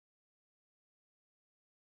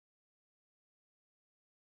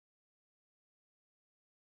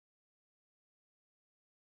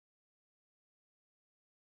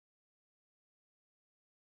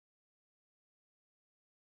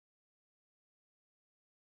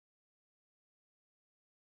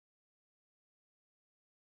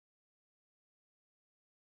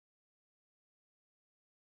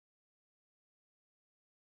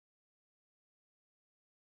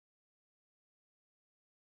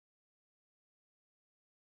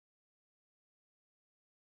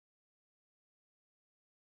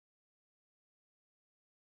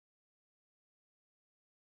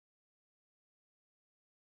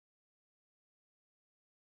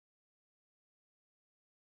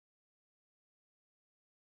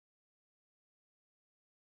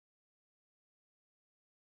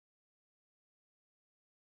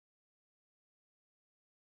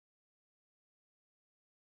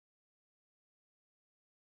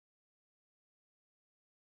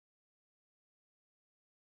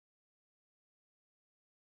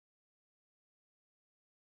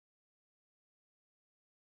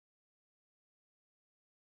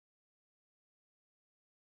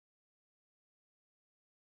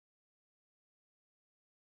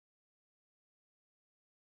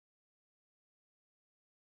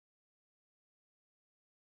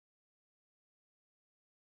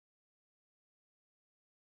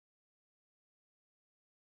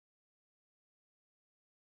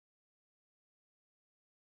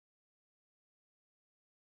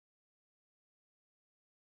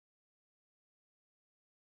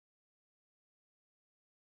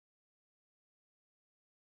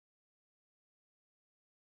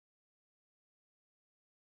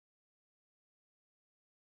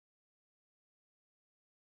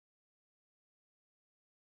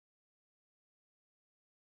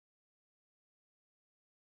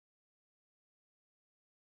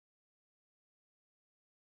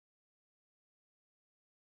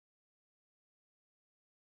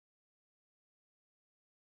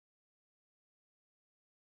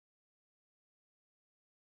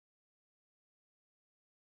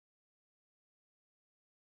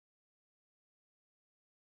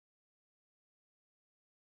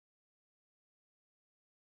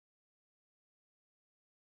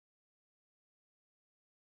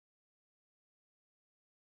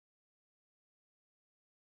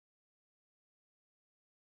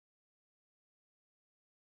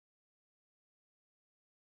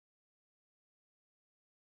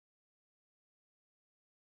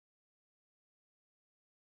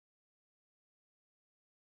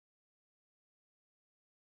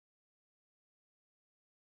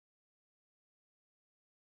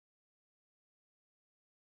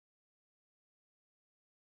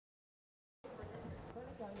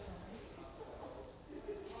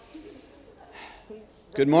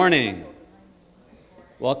Good morning.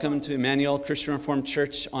 Welcome to Emmanuel Christian Reformed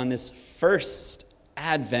Church on this first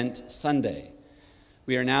Advent Sunday.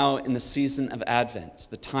 We are now in the season of Advent,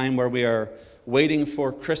 the time where we are waiting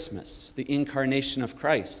for Christmas, the incarnation of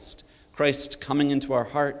Christ, Christ coming into our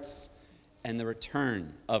hearts, and the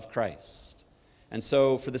return of Christ. And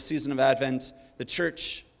so for the season of Advent, the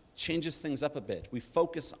church changes things up a bit. We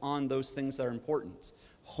focus on those things that are important: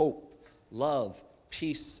 hope, love,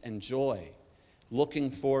 peace, and joy.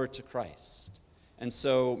 Looking forward to Christ. And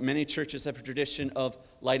so many churches have a tradition of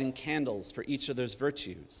lighting candles for each of those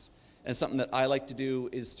virtues. And something that I like to do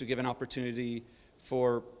is to give an opportunity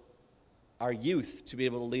for our youth to be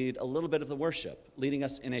able to lead a little bit of the worship, leading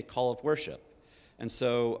us in a call of worship. And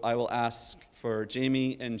so I will ask for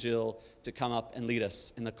Jamie and Jill to come up and lead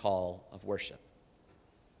us in the call of worship.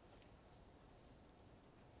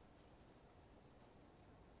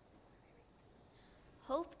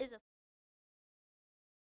 Hope is a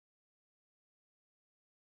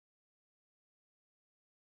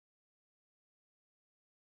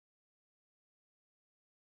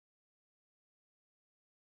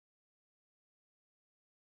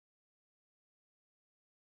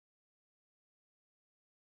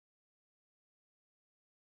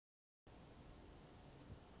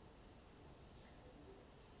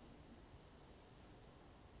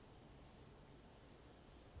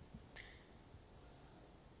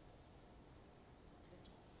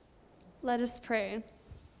Let us pray.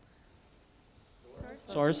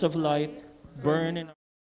 Source of light, burn in our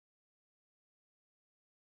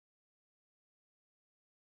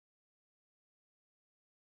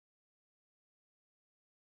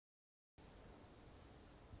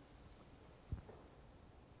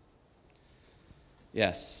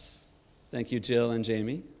Yes. Thank you, Jill and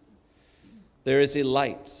Jamie. There is a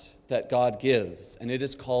light that God gives, and it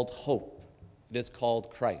is called hope. It is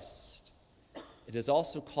called Christ. It is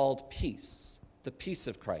also called peace, the peace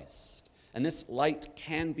of Christ. And this light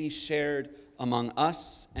can be shared among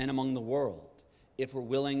us and among the world if we're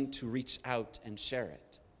willing to reach out and share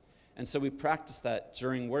it. And so we practice that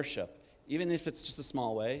during worship, even if it's just a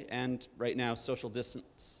small way, and right now social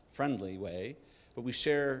distance friendly way, but we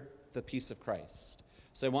share the peace of Christ.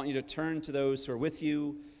 So I want you to turn to those who are with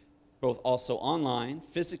you, both also online,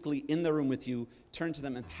 physically in the room with you, turn to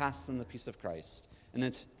them and pass them the peace of Christ. And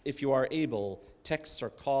then if you are able, text or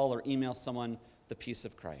call or email someone the peace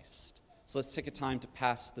of Christ. So let's take a time to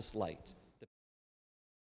pass this light.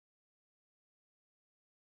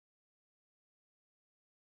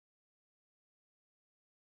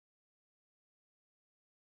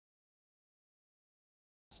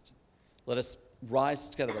 Let us rise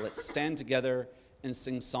together. Let's stand together and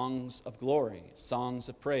sing songs of glory, songs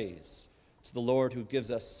of praise to the Lord who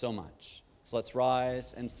gives us so much. So let's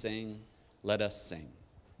rise and sing. Let us sing.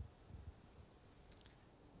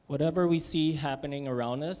 whatever we see happening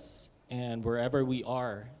around us and wherever we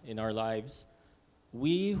are in our lives,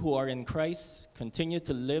 we who are in Christ continue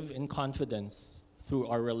to live in confidence through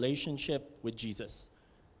our relationship with Jesus,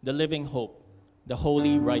 the living hope, the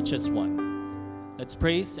holy, righteous one. Let's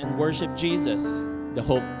praise and worship Jesus, the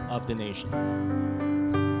hope of the nations.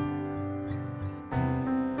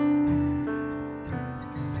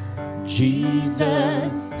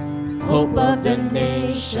 Jesus, hope of the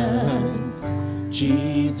nations.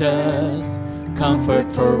 Jesus,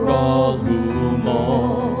 comfort for all who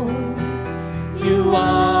mourn. You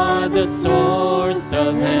are the source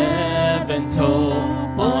of heaven's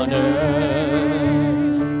hope on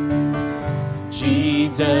earth.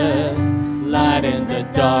 Jesus, light in the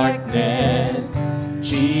darkness.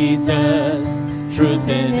 Jesus, truth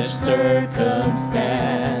in each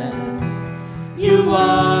circumstance. You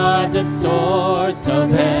are the source of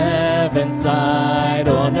heaven's light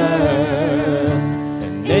on earth.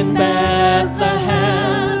 And in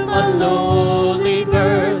Bethlehem, a lowly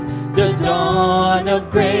birth, the dawn of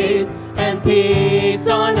grace and peace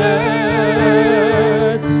on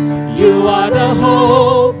earth. You are the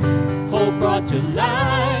hope, hope brought to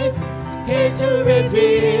life, here to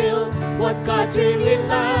reveal what God's really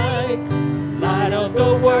like. Light of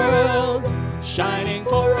the world, shining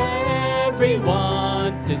for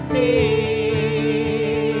everyone to see.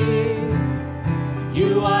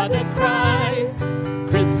 You are the Christ,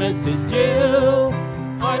 Christmas is you,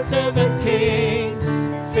 our servant King,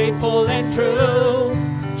 faithful and true.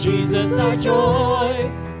 Jesus our joy,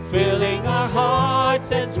 filling our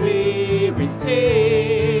hearts as we receive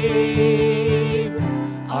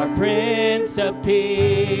our Prince of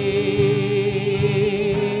Peace.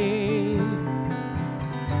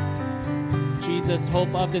 Jesus,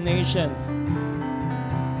 hope of the nations.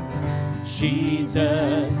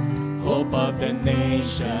 Jesus, hope of the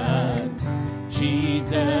nations.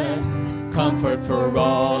 Jesus, comfort for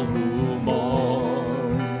all who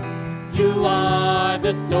mourn. You are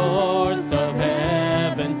the source of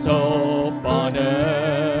heaven's hope on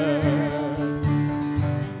earth.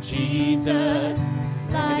 Jesus,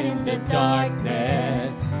 light in the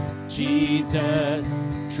darkness. Jesus,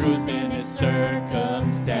 truth in its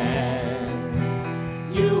circumstance.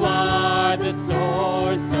 You are the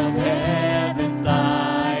source of heaven's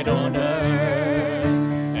light on earth.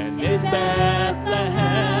 And in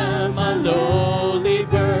Bethlehem, a lowly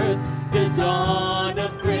birth, the dawn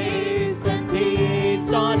of grace and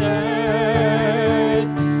peace on earth.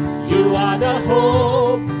 You are the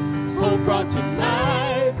hope brought to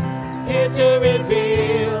life, here to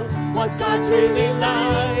reveal what God's really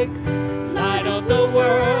like. Light of the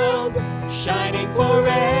world, shining for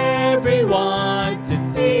everyone to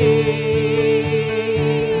see.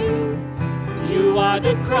 You are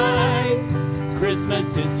the Christ,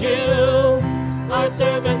 Christmas is you, our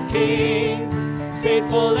servant King,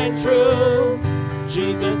 faithful and true.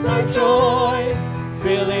 Jesus our joy,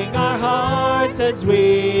 filling our hearts as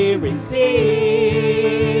we receive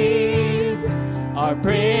our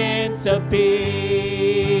Prince of Peace,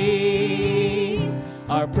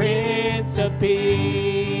 our Prince of Peace,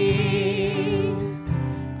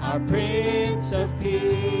 our Prince of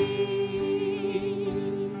Peace.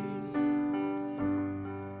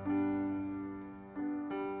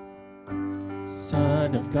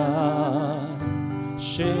 Son of God,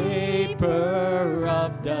 shaper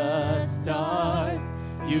of the stars,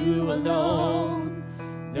 you alone,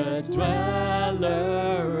 the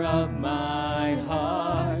dweller of my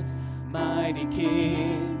heart, mighty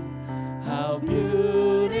King, how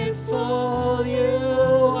beautiful you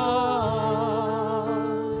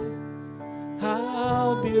are,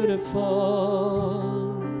 how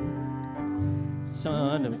beautiful.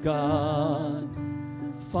 Son of God,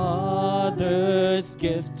 Father's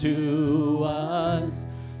gift to us,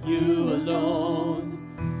 you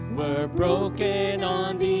alone were broken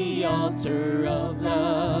on the altar of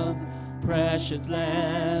love. Precious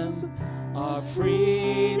Lamb, our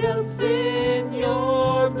freedom's in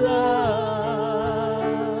your blood.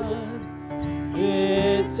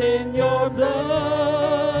 It's in your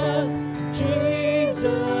blood, Jesus,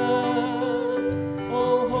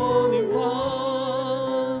 oh Holy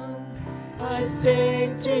One. I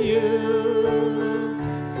sing to you,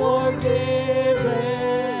 forgiven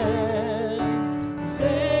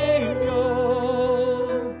Savior.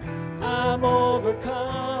 I'm overcome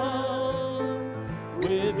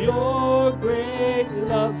with your great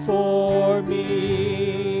love for me.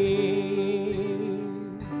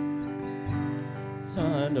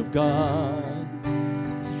 Son of God,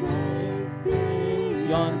 strength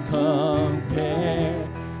beyond compare,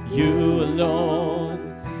 you alone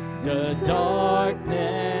the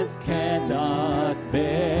darkness cannot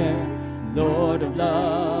bear. Lord of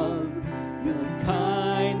love, your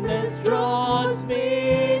kindness draws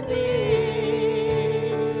me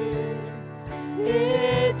near.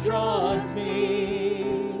 It draws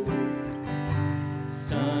me.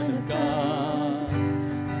 Son of God,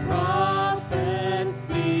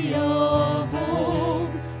 prophecy of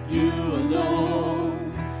old, you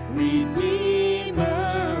alone,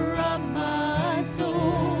 Redeemer of my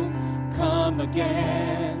soul, come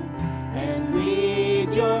again and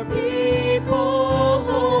lead your people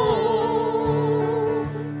home.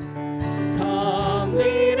 Come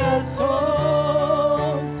lead us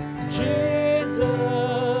home, Jesus,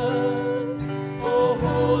 oh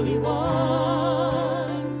Holy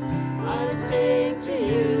One. I sing to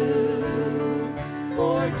you,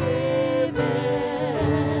 forgiven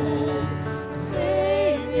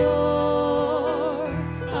Savior.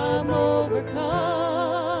 I'm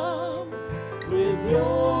overcome with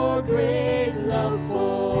your great love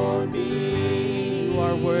for me. You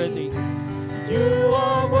are worthy. You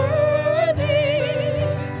are worthy.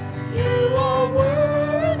 You are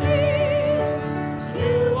worthy.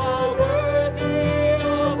 You are worthy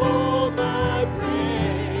of all my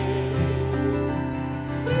praise.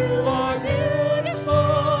 You are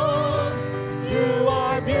beautiful. You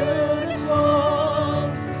are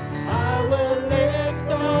beautiful. I will lift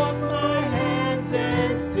up my hands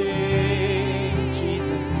and sing,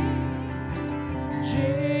 Jesus,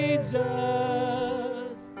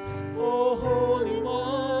 Jesus, oh Holy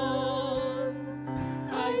One.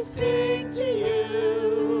 I sing to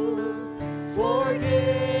you,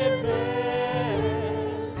 forgiven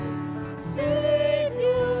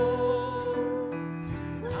Savior.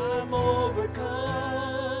 I'm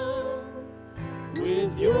overcome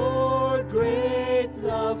with your great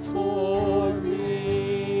love for me.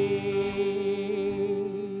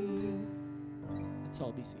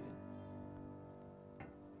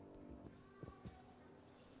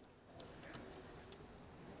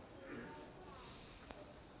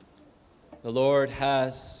 The Lord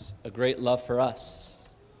has a great love for us.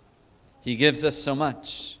 He gives us so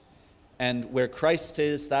much, and where Christ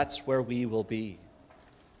is, that's where we will be,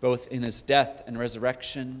 both in his death and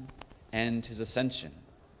resurrection and his ascension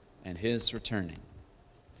and his returning.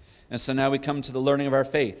 And so now we come to the learning of our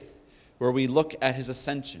faith, where we look at his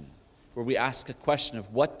ascension, where we ask a question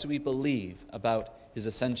of what do we believe about his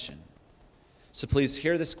ascension. So please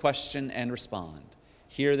hear this question and respond.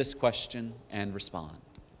 Hear this question and respond.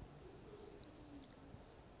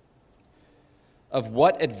 Of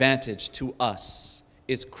what advantage to us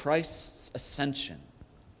is Christ's ascension?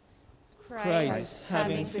 Christ,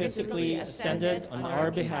 having physically ascended on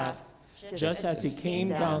our behalf, just as he came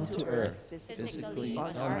down to earth physically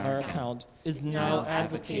on our account, is now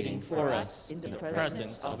advocating for us in the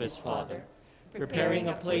presence of his Father, preparing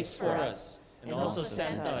a place for us, and also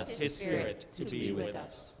sent us his Spirit to be with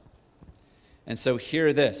us. And so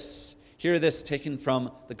hear this taken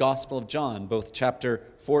from the Gospel of John, both chapter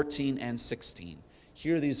 14 and 16.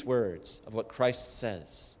 Hear these words of what Christ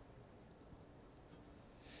says.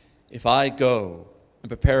 If I go and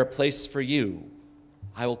prepare a place for you,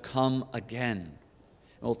 I will come again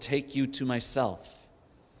and will take you to myself,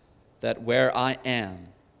 that where I am,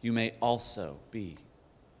 you may also be.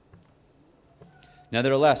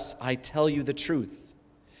 Nevertheless, I tell you the truth.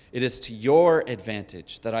 It is to your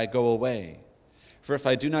advantage that I go away. For if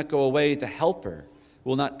I do not go away, the Helper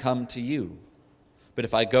will not come to you. But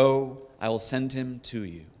if I go, I will send him to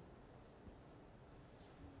you.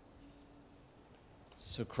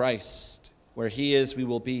 So Christ, where he is, we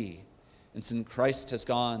will be. And since Christ has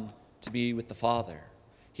gone to be with the Father,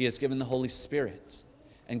 he has given the Holy Spirit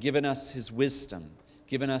and given us his wisdom,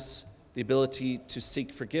 given us the ability to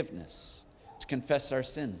seek forgiveness, to confess our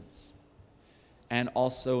sins, and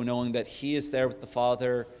also knowing that he is there with the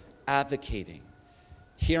Father, advocating,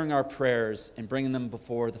 hearing our prayers and bringing them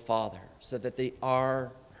before the Father so that they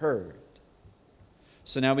are heard.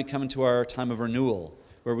 So now we come into our time of renewal,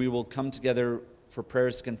 where we will come together for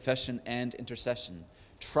prayers, confession, and intercession,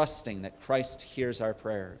 trusting that Christ hears our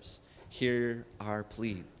prayers, hear our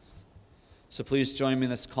pleads. So please join me in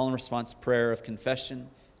this call and response prayer of confession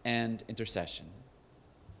and intercession.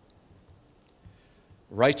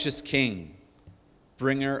 Righteous King,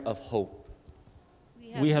 bringer of hope,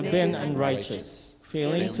 We have been unrighteous,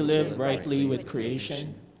 failing to live rightly with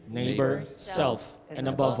creation, neighbor, self, and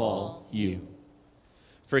above all, you.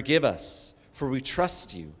 forgive us, for we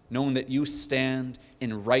trust you, knowing that you stand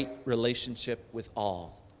in right relationship with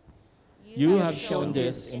all. You have shown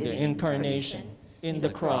this in the incarnation, in the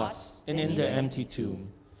cross, and in the empty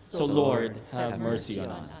tomb. So, Lord, have mercy on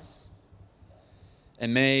us.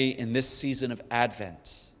 And may, in this season of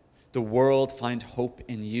Advent, the world find hope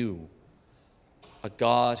in you, a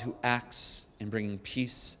God who acts in bringing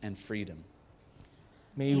peace and freedom.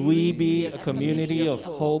 May we be a community of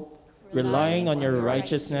hope, relying on your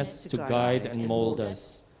righteousness to guide and mold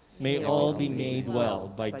us. May all be made well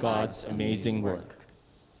by God's amazing work.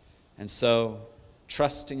 And so,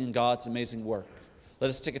 trusting in God's amazing work, let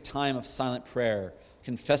us take a time of silent prayer,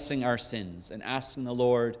 confessing our sins and asking the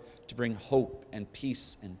Lord to bring hope and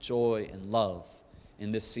peace and joy and love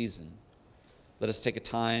in this season. Let us take a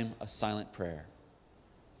time of silent prayer.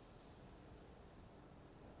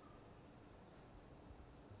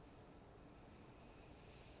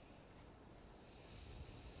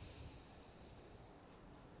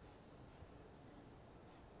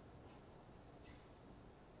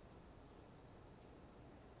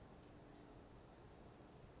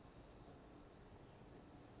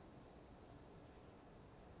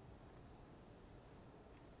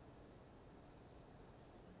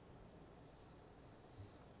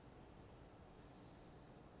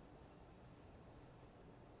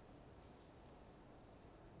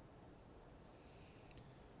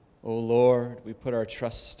 O Lord, we put our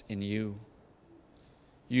trust in you.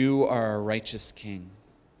 You are our righteous King.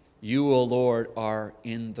 You, O Lord, are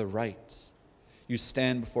in the right. You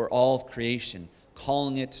stand before all of creation,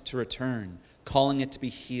 calling it to return, calling it to be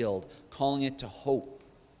healed, calling it to hope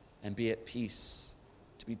and be at peace,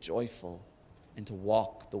 to be joyful, and to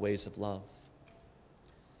walk the ways of love.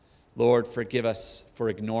 Lord, forgive us for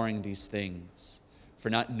ignoring these things,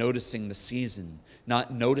 for not noticing the season,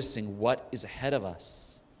 not noticing what is ahead of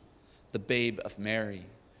us. The babe of Mary,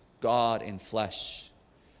 God in flesh,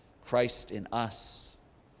 Christ in us,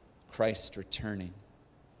 Christ returning.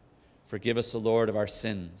 Forgive us, O Lord, of our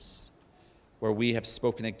sins, where we have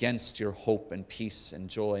spoken against your hope and peace and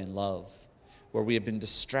joy and love, where we have been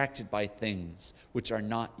distracted by things which are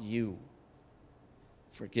not you.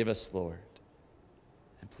 Forgive us, Lord,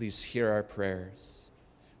 and please hear our prayers,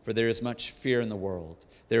 for there is much fear in the world.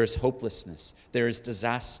 There is hopelessness. There is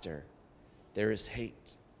disaster. there is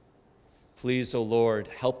hate. Please, O Lord,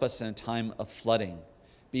 help us in a time of flooding.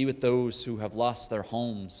 Be with those who have lost their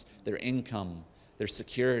homes, their income, their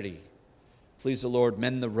security. Please, O Lord,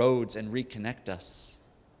 mend the roads and reconnect us.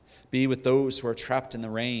 Be with those who are trapped in the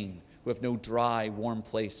rain, who have no dry, warm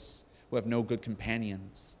place, who have no good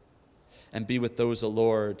companions. And be with those, O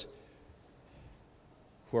Lord,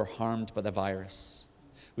 who are harmed by the virus.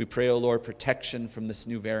 We pray, O Lord, protection from this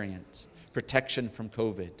new variant, protection from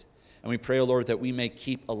COVID. And we pray, O Lord, that we may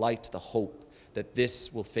keep alight the hope that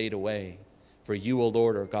this will fade away. For you, O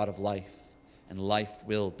Lord, are God of life, and life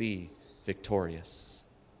will be victorious.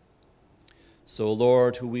 So, O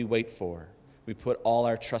Lord, who we wait for, we put all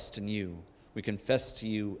our trust in you. We confess to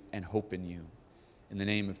you and hope in you. In the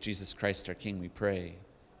name of Jesus Christ, our King, we pray.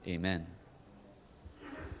 Amen.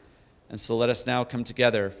 And so let us now come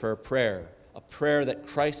together for a prayer that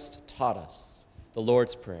Christ taught us, the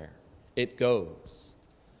Lord's Prayer. It goes,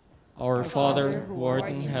 Our Father, who art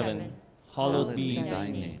in heaven, hallowed be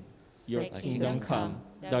thy name. Your kingdom come,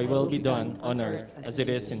 thy will be done on earth as it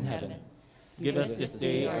is in heaven. Give us this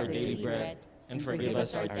day our daily bread, and forgive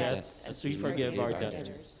us our debts as we forgive our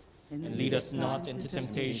debtors. And lead us not into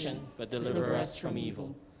temptation, but deliver us from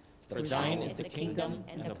evil. For thine is the kingdom,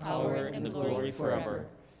 and the power, and the glory forever.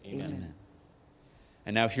 Amen.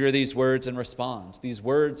 And now hear these words and respond. These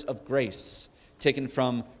words of grace taken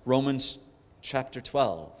from Romans chapter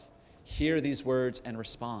 12. Hear these words and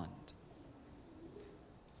respond.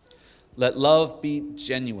 Let love be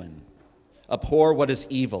genuine. Abhor what is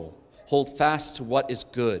evil. Hold fast to what is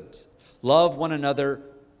good. Love one another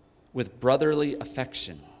with brotherly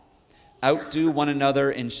affection. Outdo one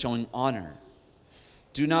another in showing honor.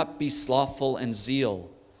 Do not be slothful in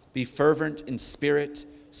zeal. Be fervent in spirit.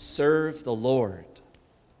 Serve the Lord.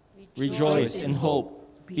 Rejoice in hope.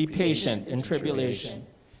 Be patient in tribulation.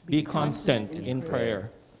 Be constant in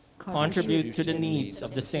prayer. Contribute to the needs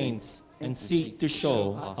of the saints and seek to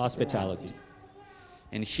show hospitality.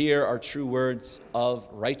 And here are true words of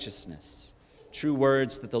righteousness, true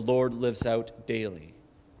words that the Lord lives out daily.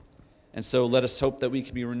 And so let us hope that we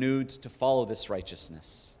can be renewed to follow this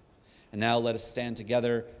righteousness. And now let us stand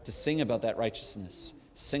together to sing about that righteousness,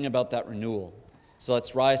 sing about that renewal. So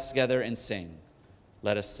let's rise together and sing.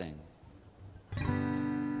 Let us sing.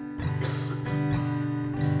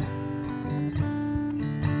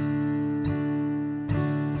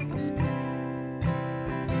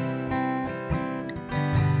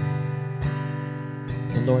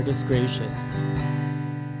 The Lord is gracious.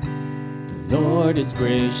 The Lord is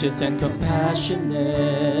gracious and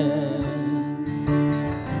compassionate,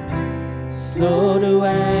 slow to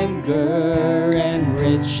anger and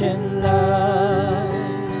rich in love.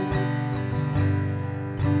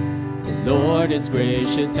 The Lord is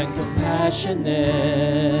gracious and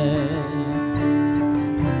compassionate,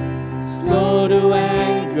 slow to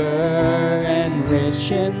anger and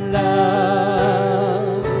rich in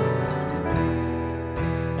love.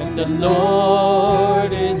 And the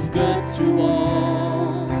Lord is good to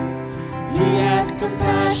all. He has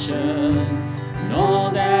compassion on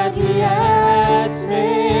all that He has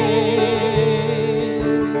made.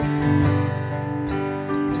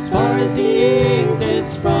 As far as the east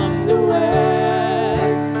is from the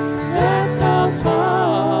west, that's how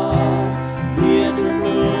far He has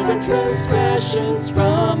removed the transgressions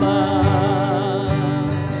from us.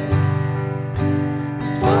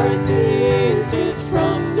 As far as the east is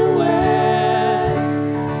from the west,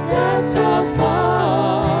 that's how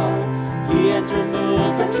far He has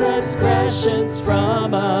removed our transgressions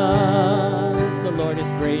from us. The Lord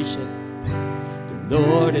is gracious. The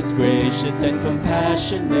Lord is gracious and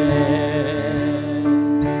compassionate,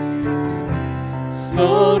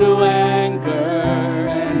 slow to anger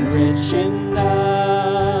and rich in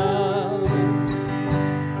love.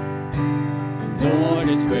 The Lord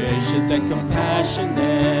is gracious and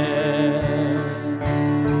compassionate,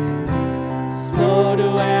 slow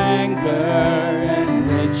to anger and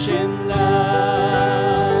rich in love.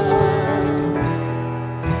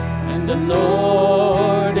 And the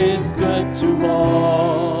Lord is good to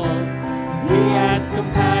all. He has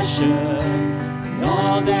compassion on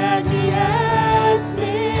all that He has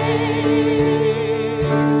made.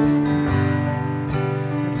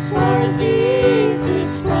 As far as the east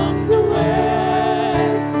is from the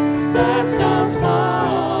west, that's how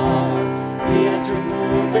far He has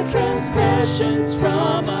removed our transgressions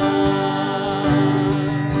from us.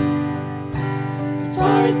 As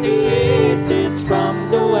far as the east is from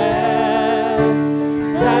the west,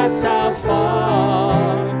 that's how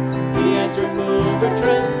far He has removed our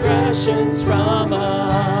transgressions from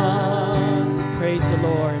us. Praise the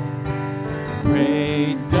Lord.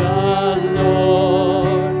 Praise the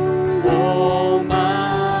Lord.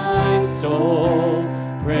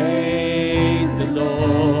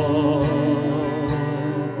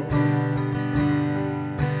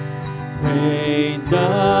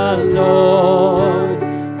 the Lord,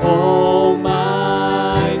 oh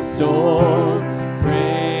my soul.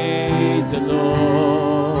 Praise the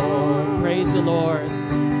Lord. Praise the Lord.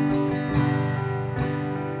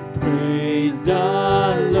 Praise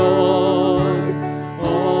the Lord,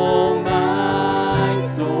 oh my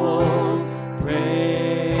soul.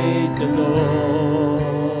 Praise the Lord.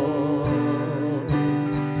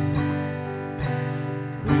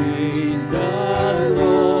 Praise the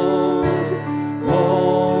Lord,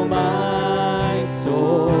 oh my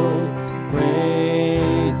soul.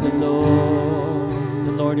 Praise the Lord.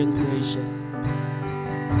 The Lord is gracious.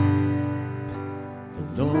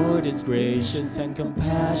 The Lord is gracious and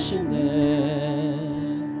compassionate,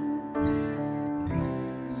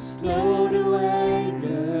 slow to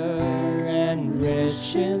anger and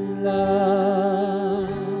rich in love.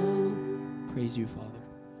 Praise you, Father.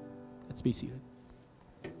 Let's be seated.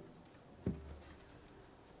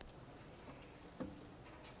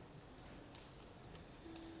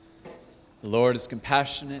 The Lord is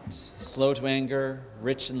compassionate, slow to anger,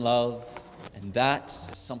 rich in love, and that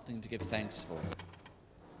is something to give thanks for.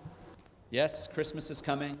 Yes, Christmas is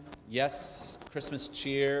coming. Yes, Christmas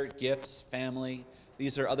cheer, gifts, family.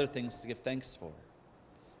 These are other things to give thanks for.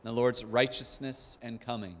 And the Lord's righteousness and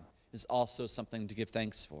coming is also something to give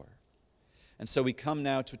thanks for. And so we come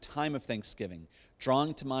now to a time of thanksgiving,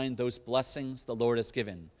 drawing to mind those blessings the Lord has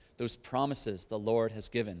given, those promises the Lord has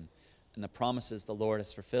given, and the promises the Lord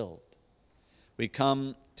has fulfilled. We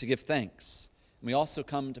come to give thanks, and we also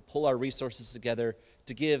come to pull our resources together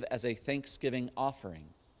to give as a thanksgiving offering.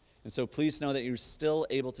 And so please know that you're still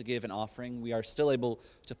able to give an offering. We are still able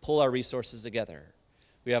to pull our resources together.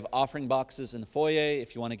 We have offering boxes in the foyer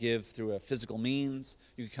if you want to give through a physical means.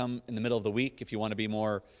 You can come in the middle of the week if you want to be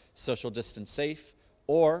more social distance safe.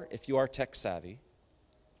 Or if you are tech savvy,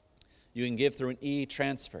 you can give through an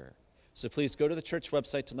e-transfer. So please go to the church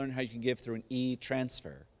website to learn how you can give through an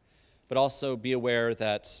e-transfer. But also be aware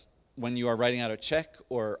that when you are writing out a check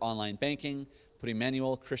or online banking, put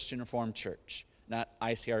Emmanuel Christian Reformed Church, not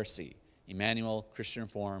ICRC, Emmanuel Christian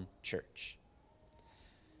Reformed Church.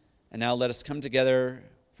 And now let us come together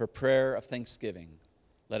for prayer of thanksgiving.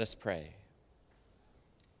 Let us pray.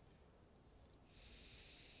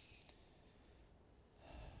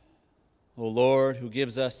 O Lord, who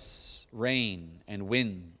gives us rain and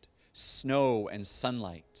wind, snow and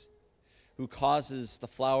sunlight, who causes the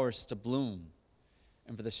flowers to bloom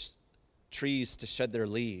and for the trees to shed their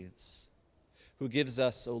leaves, who gives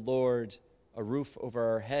us, O Lord, a roof over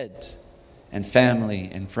our head and family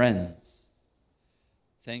and friends.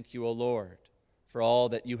 Thank you, O Lord, for all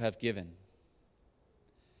that you have given.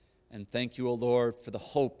 And thank you, O Lord, for the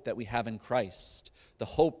hope that we have in Christ, the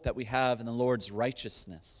hope that we have in the Lord's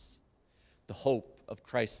righteousness, the hope of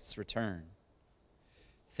Christ's return.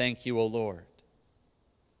 Thank you, O Lord.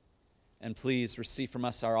 And please receive from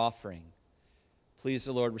us our offering. Please,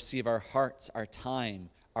 O Lord, receive our hearts, our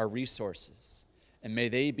time, our resources, and may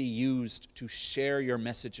they be used to share your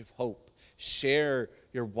message of hope, share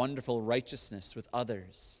your wonderful righteousness with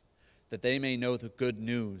others, that they may know the good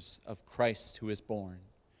news of Christ who is born,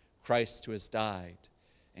 Christ who has died,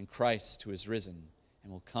 and Christ who is risen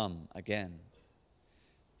and will come again.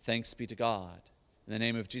 Thanks be to God. In the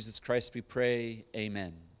name of Jesus Christ we pray,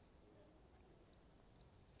 amen.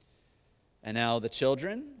 And now the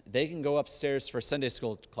children, they can go upstairs for Sunday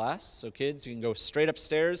school class. So kids, you can go straight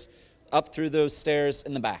upstairs, up through those stairs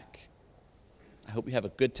in the back. I hope you have a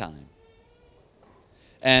good time.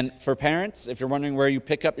 And for parents, if you're wondering where you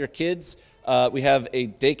pick up your kids, we have a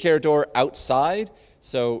daycare door outside.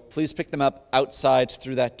 So please pick them up outside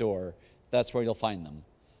through that door. That's where you'll find them.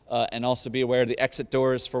 And also be aware the exit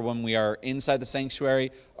doors for when we are inside the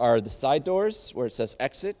sanctuary are the side doors where it says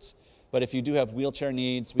exit. But if you do have wheelchair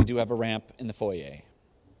needs, we do have a ramp in the foyer.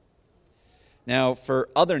 Now, for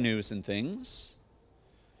other news and things,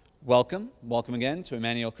 welcome again to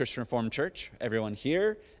Emmanuel Christian Reformed Church, everyone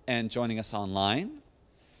here and joining us online.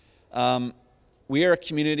 We are a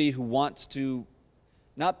community who wants to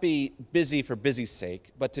not be busy for busy's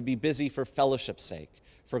sake, but to be busy for fellowship's sake,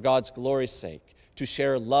 for God's glory's sake, to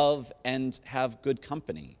share love and have good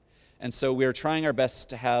company. And so we are trying our best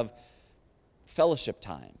to have fellowship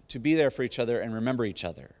time, to be there for each other and remember each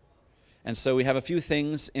other. And so we have a few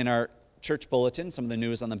things in our church bulletin, some of the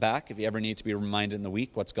news on the back, if you ever need to be reminded in the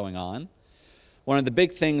week what's going on. One of the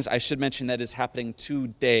big things I should mention that is happening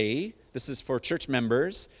today, this is for church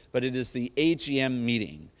members, but it is the AGM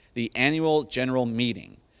meeting, the annual general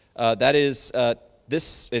meeting. It is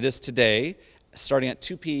today, starting at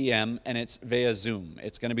 2 p.m., and it's via Zoom.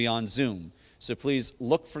 It's going to be on Zoom. So please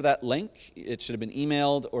look for that link. It should have been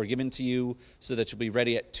emailed or given to you so that you'll be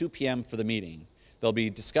ready at 2 p.m. for the meeting. There'll be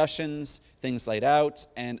discussions, things laid out,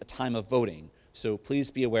 and a time of voting. So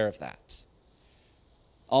please be aware of that.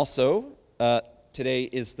 Also, today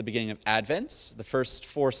is the beginning of Advent, the first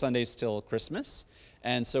 4 Sundays till Christmas.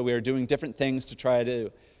 And so we are doing different things to try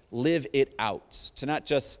to live it out, to not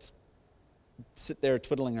just sit there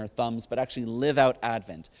twiddling our thumbs, but actually live out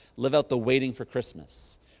Advent, live out the waiting for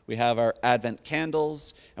Christmas. We have our Advent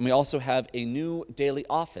candles, and we also have a new daily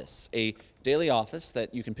office that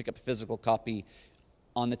you can pick up a physical copy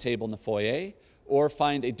on the table in the foyer, or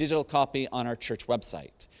find a digital copy on our church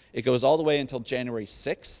website. It goes all the way until January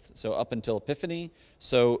 6th, so up until Epiphany.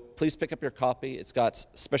 So please pick up your copy. It's got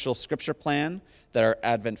special scripture plan that are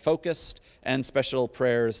Advent focused, and special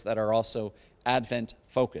prayers that are also Advent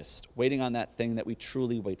focused, waiting on that thing that we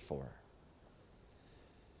truly wait for.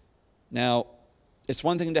 Now, it's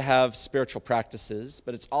one thing to have spiritual practices,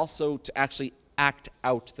 but it's also to actually act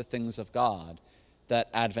out the things of God that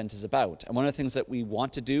Advent is about. And one of the things that we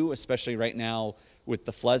want to do, especially right now with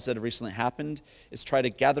the floods that have recently happened, is try to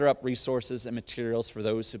gather up resources and materials for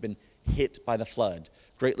those who've been hit by the flood,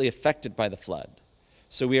 greatly affected by the flood.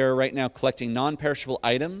 So we are right now collecting non-perishable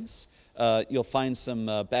items. You'll find some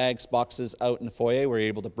bags, boxes out in the foyer where you're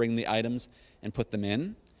able to bring the items and put them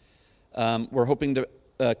in. We're hoping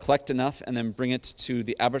to collect enough and then bring it to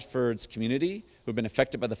the Abbotsford's community who've been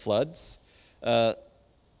affected by the floods.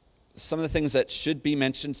 Some of the things that should be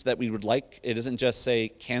mentioned that we would like, it isn't just, say,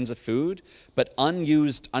 cans of food, but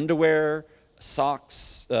unused underwear,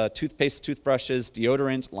 socks, toothpaste, toothbrushes,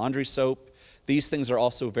 deodorant, laundry soap. These things are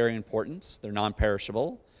also very important. They're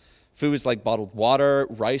non-perishable. Foods like bottled water,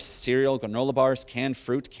 rice, cereal, granola bars, canned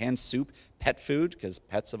fruit, canned soup, pet food, because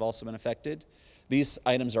pets have also been affected. These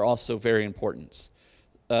items are also very important.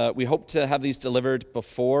 We hope to have these delivered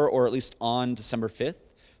before or at least on December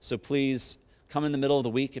 5th. So please come in the middle of the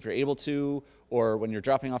week if you're able to, or when you're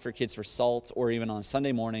dropping off your kids for salt, or even on a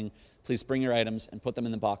Sunday morning, please bring your items and put them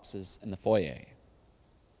in the boxes in the foyer.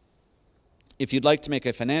 If you'd like to make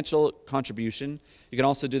a financial contribution, you can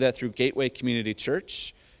also do that through Gateway Community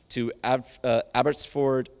Church to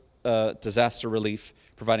Abbotsford Disaster Relief,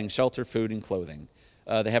 providing shelter, food, and clothing.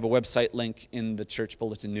 They have a website link in the church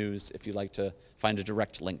bulletin news if you'd like to find a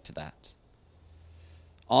direct link to that.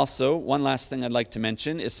 Also, one last thing I'd like to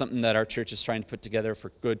mention is something that our church is trying to put together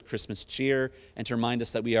for good Christmas cheer and to remind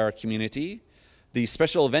us that we are a community. The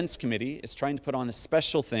Special Events Committee is trying to put on a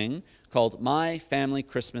special thing called My Family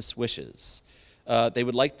Christmas Wishes. They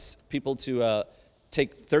would like people to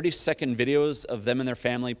take 30-second videos of them and their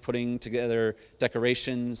family putting together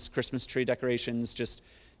decorations, Christmas tree decorations, just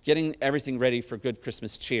getting everything ready for good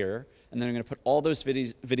Christmas cheer. And then they're going to put all those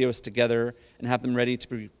videos together and have them ready to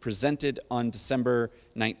be presented on December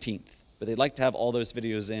 19th. But they'd like to have all those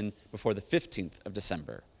videos in before the 15th of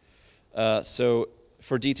December. So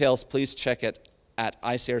for details, please check it at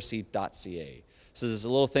icrc.ca. So there's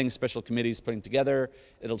a little thing special committee's putting together.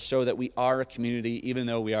 It'll show that we are a community. Even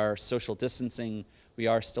though we are social distancing, we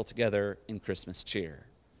are still together in Christmas cheer.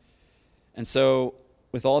 And so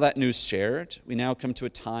with all that news shared, we now come to a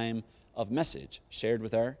time of message shared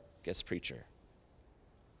with our guest preacher.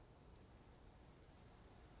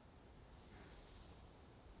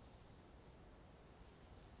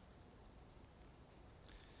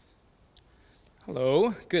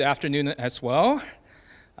 Hello, good afternoon as well.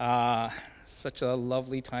 Such a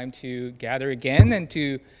lovely time to gather again and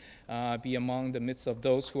to be among the midst of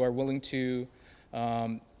those who are willing to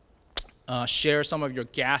share some of your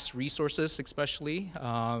gas resources, especially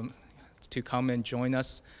to come and join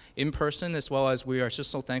us in person, as well as we are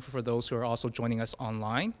just so thankful for those who are also joining us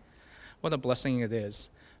online. What a blessing it is.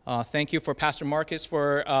 Thank you for Pastor Marcus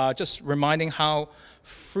for just reminding how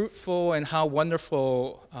fruitful and how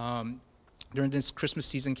wonderful during this Christmas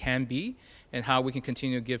season can be, and how we can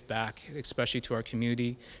continue to give back, especially to our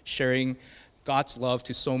community, sharing God's love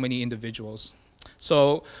to so many individuals.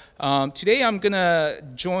 So today I'm going to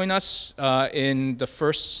join us in the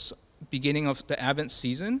first beginning of the Advent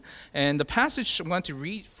season. And the passage I want to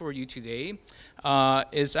read for you today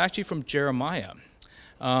is actually from Jeremiah.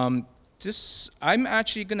 I'm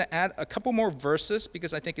actually going to add a couple more verses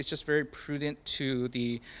because I think it's just very prudent to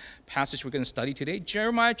the passage we're going to study today.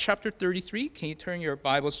 Jeremiah chapter 33. Can you turn your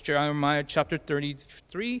Bibles to Jeremiah chapter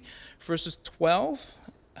 33, verses 12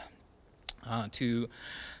 to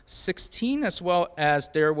 16, as well as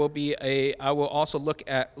I will also look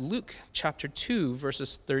at Luke chapter 2,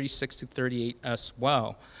 verses 36 to 38 as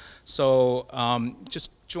well. So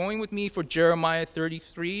just join with me for Jeremiah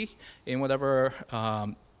 33 in whatever,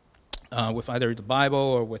 with either the Bible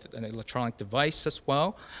or with an electronic device as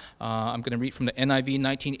well. I'm going to read from the NIV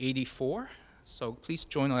 1984, so please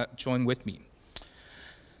join with me.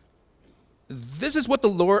 This is what the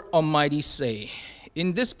Lord Almighty say.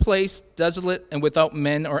 In this place, desolate and without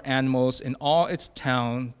men or animals, in all its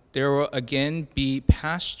town, there will again be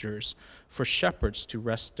pastures for shepherds to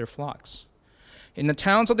rest their flocks. In the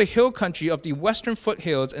towns of the hill country of the western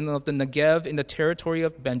foothills and of the Negev in the territory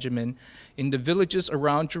of Benjamin, in the villages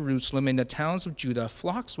around Jerusalem, in the towns of Judah,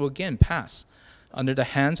 flocks will again pass under the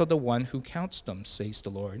hands of the one who counts them, says the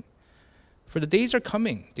Lord. For the days are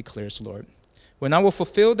coming, declares the Lord, when I will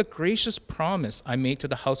fulfill the gracious promise I made to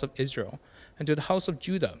the house of Israel and to the house of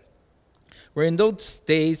Judah, where in those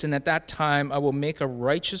days and at that time I will make a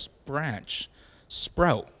righteous branch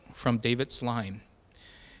sprout from David's line.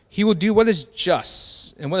 He will do what is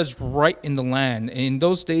just and what is right in the land, and in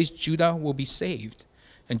those days Judah will be saved,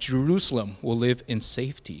 and Jerusalem will live in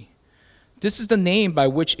safety. This is the name by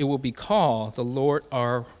which it will be called, the Lord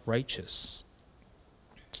our righteous.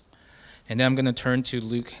 And then I'm going to turn to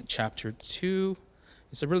Luke chapter 2.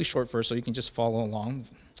 It's a really short verse, so you can just follow along.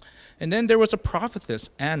 And then there was a prophetess,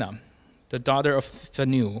 Anna, the daughter of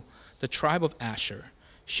Phanuel, the tribe of Asher.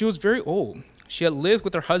 She was very old. She had lived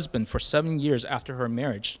with her husband for 7 years after her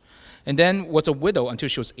marriage, and then was a widow until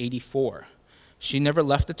she was 84. She never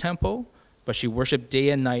left the temple, but she worshiped day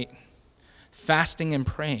and night, fasting and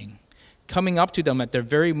praying. Coming up to them at their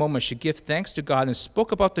very moment, she gave thanks to God and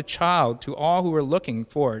spoke about the child to all who were looking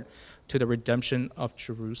forward to the redemption of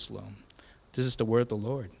Jerusalem. This is the word of the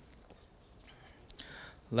Lord.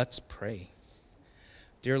 Let's pray.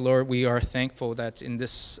 Dear Lord, we are thankful that in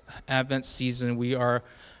this Advent season we are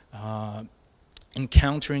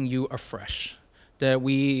encountering you afresh, that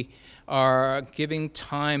we are giving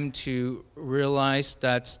time to realize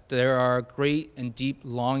that there are great and deep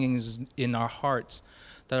longings in our hearts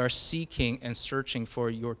that are seeking and searching for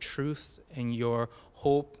your truth and your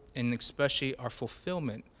hope, and especially our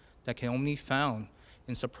fulfillment that can only be found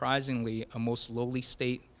in surprisingly a most lowly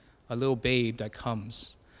state, a little babe that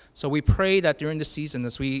comes. So we pray that during the season,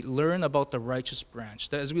 as we learn about the righteous branch,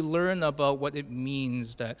 that as we learn about what it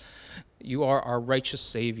means that you are our righteous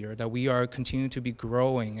Savior, that we are continuing to be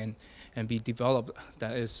growing and be developed,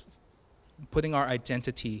 that is putting our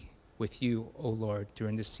identity with you, O Lord,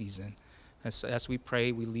 during this season. As we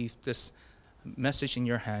pray, we leave this message in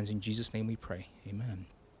your hands. In Jesus' name we pray. Amen.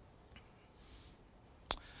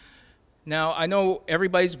 Now, I know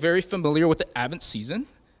everybody's very familiar with the Advent season.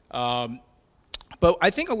 But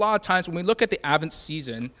I think a lot of times when we look at the Advent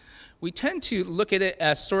season, we tend to look at it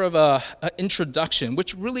as sort of an introduction,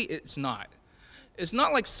 which really it's not. It's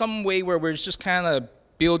not like some way where we're just kind of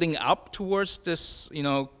building up towards this,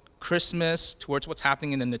 Christmas, towards what's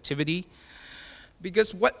happening in the Nativity.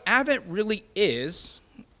 Because what Advent really is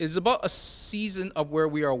about a season of where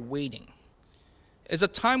we are waiting. It's a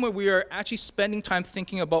time where we are actually spending time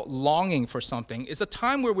thinking about longing for something. It's a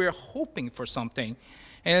time where we're hoping for something.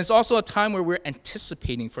 And it's also a time where we're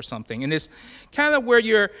anticipating for something. And it's kind of where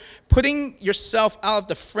you're putting yourself out of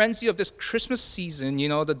the frenzy of this Christmas season,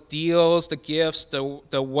 the deals, the gifts,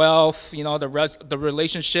 the wealth, the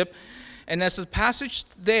relationship. And as the passage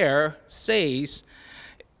there says,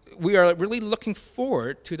 we are really looking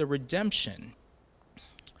forward to the redemption.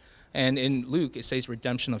 And in Luke, it says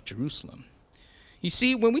redemption of Jerusalem. You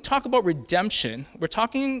see, when we talk about redemption, we're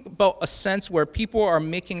talking about a sense where people are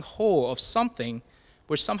making whole of something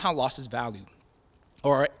which somehow lost its value,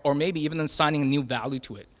 or maybe even assigning a new value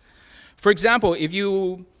to it. For example, if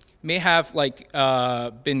you may have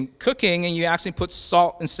been cooking and you actually put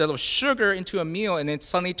salt instead of sugar into a meal and it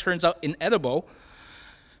suddenly turns out inedible,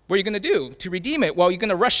 what are you going to do to redeem it? Well, you're going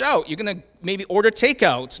to rush out. You're going to maybe order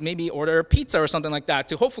takeout, maybe order a pizza or something like that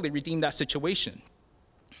to hopefully redeem that situation.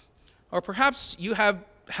 Or perhaps you have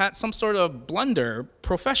had some sort of blunder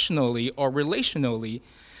professionally or relationally,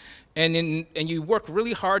 and you work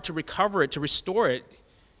really hard to recover it, to restore it.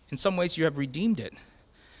 In some ways, you have redeemed it.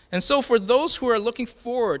 And so for those who are looking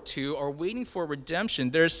forward to or waiting for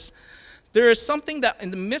redemption, there is something that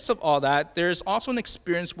in the midst of all that, there's also an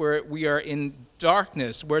experience where we are in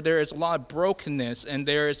darkness, where there is a lot of brokenness, and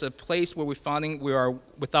there is a place where we are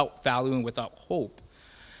without value and without hope.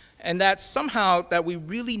 And that somehow that we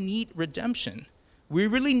really need redemption. We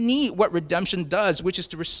really need what redemption does, which is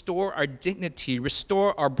to restore our dignity,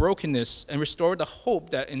 restore our brokenness, and restore the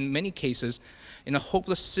hope that in many cases, in a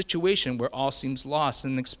hopeless situation where all seems lost,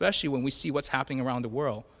 and especially when we see what's happening around the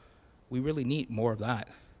world, we really need more of that.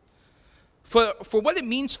 For what it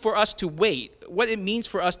means for us to wait, what it means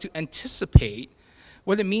for us to anticipate,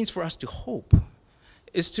 what it means for us to hope,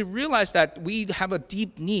 is to realize that we have a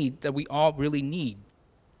deep need that we all really need.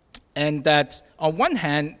 And that on one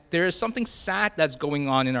hand, there is something sad that's going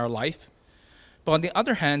on in our life. But on the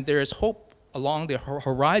other hand, there is hope along the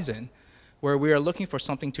horizon, where we are looking for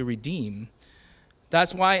something to redeem.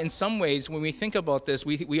 That's why, in some ways, when we think about this,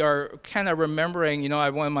 we are kind of remembering,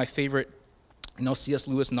 one of my favorite, C.S.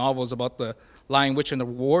 Lewis novels about the Lion, Witch, and the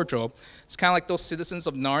Wardrobe. It's kind of like those citizens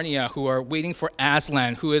of Narnia who are waiting for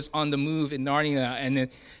Aslan, who is on the move in Narnia.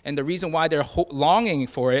 And the reason why they're longing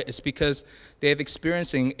for it is because they have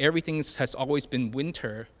experiencing everything has always been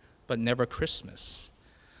winter, but never Christmas.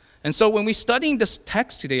 And so when we're studying this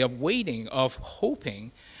text today of waiting, of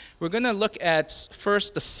hoping, we're going to look at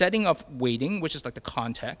first the setting of waiting, which is like the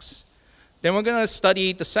context. Then we're going to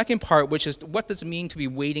study the second part, which is what does it mean to be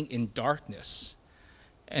waiting in darkness.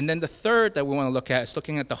 And then the third that we want to look at is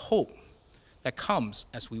looking at the hope that comes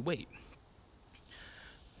as we wait.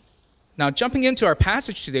 Now, jumping into our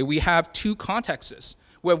passage today, we have two contexts.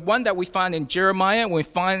 We have one that we find in Jeremiah and we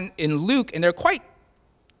find in Luke, and they're quite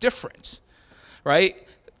different, right?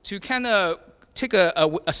 To kind of take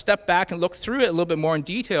a step back and look through it a little bit more in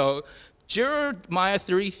detail, Jeremiah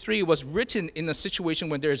 33 was written in a situation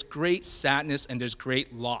when there's great sadness and there's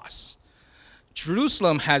great loss.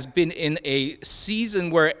 Jerusalem has been in a season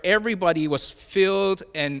where everybody was filled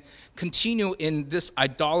and continue in this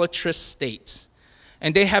idolatrous state.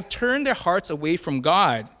 And they have turned their hearts away from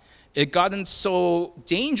God. It gotten so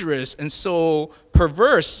dangerous and so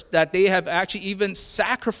perverse that they have actually even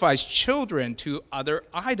sacrificed children to other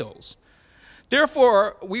idols.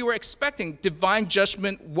 Therefore, we were expecting divine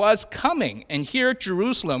judgment was coming. And here,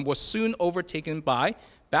 Jerusalem was soon overtaken by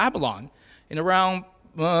Babylon in around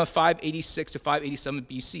 586 to 587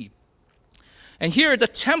 BC. And here, the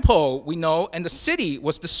temple, we know, and the city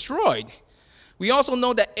was destroyed. We also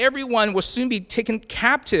know that everyone will soon be taken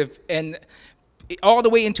captive and all the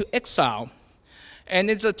way into exile. And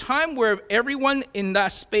it's a time where everyone in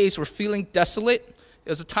that space were feeling desolate. It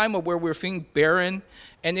was a time where we were feeling barren.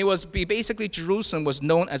 And it was basically Jerusalem was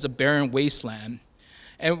known as a barren wasteland.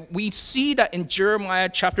 And we see that in Jeremiah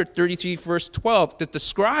chapter 33, verse 12, that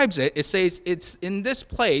describes it. It says, it's in this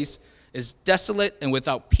place is desolate and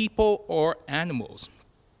without people or animals.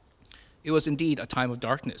 It was indeed a time of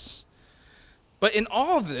darkness. But in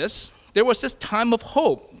all of this, there was this time of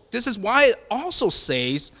hope. This is why it also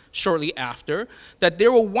says, shortly after, that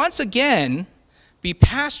there will once again be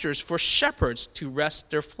pastures for shepherds to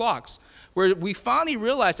rest their flocks, where we finally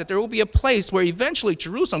realize that there will be a place where eventually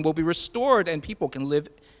Jerusalem will be restored and people can live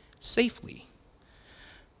safely.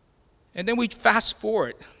 And then we fast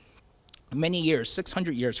forward many years,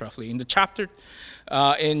 600 years roughly, in chapter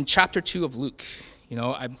 2 of Luke.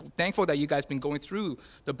 I'm thankful that you guys have been going through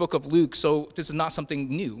the book of Luke, so this is not something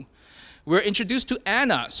new. We're introduced to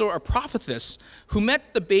Anna, so a prophetess, who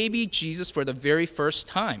met the baby Jesus for the very first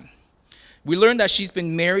time. We learn that she's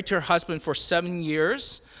been married to her husband for 7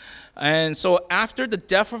 years. And so after the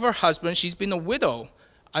death of her husband, she's been a widow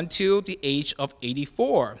until the age of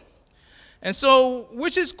 84. And so,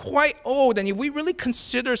 which is quite old. And if we really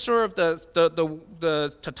consider sort of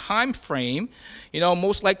the time frame,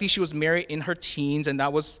 most likely she was married in her teens, and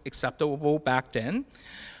that was acceptable back then.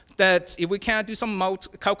 That if we can't do some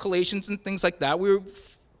calculations and things like that, we would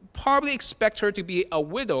probably expect her to be a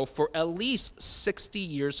widow for at least 60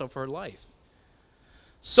 years of her life.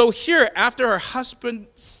 So here, after her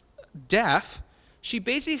husband's death, she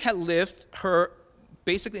basically had lived her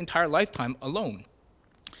entire lifetime alone.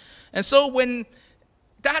 And so when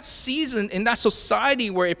that season in that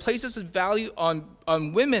society where it places a value on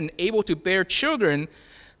women able to bear children,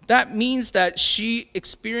 that means that she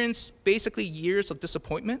experienced basically years of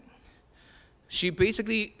disappointment. She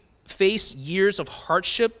basically faced years of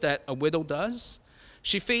hardship that a widow does.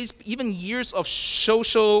 She faced even years of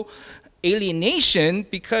social alienation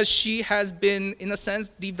because she has been, in a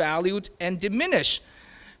sense, devalued and diminished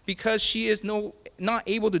because she is not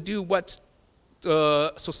able to do what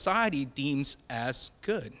society deems as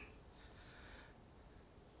good.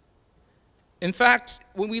 In fact,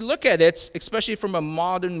 when we look at it, especially from a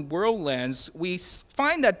modern world lens, we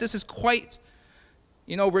find that this is quite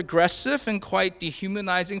regressive and quite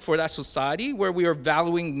dehumanizing for that society where we are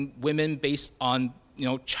valuing women based on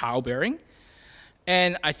childbearing.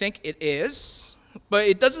 And I think it is, but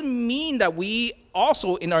it doesn't mean that we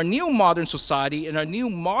also, in our new modern society, in our new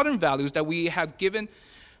modern values, that we have given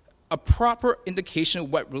a proper indication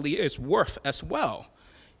of what really is worth as well.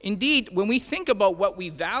 Indeed, when we think about what we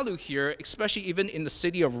value here, especially even in the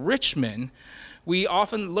city of Richmond, we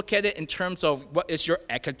often look at it in terms of what is your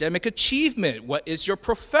academic achievement, what is your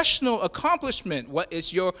professional accomplishment, what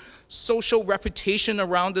is your social reputation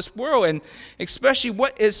around this world, and especially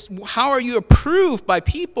how are you approved by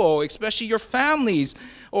people, especially your families,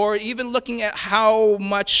 or even looking at how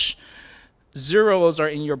much zeros are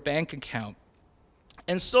in your bank account.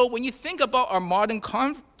 And so when you think about our modern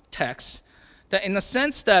context, That in the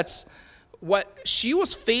sense that what she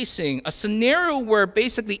was facing, a scenario where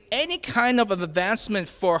basically any kind of advancement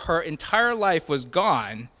for her entire life was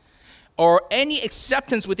gone, or any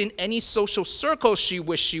acceptance within any social circle she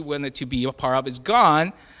wished she wanted to be a part of is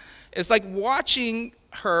gone. It's like watching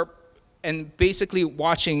her, and basically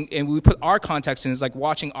watching, and we put our context in, it's like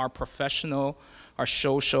watching our professional, our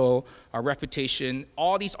social, our reputation,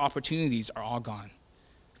 all these opportunities are all gone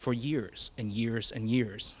for years and years and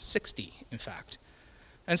years, 60 in fact.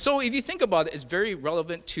 And so if you think about it, it's very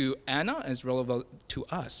relevant to Anna and it's relevant to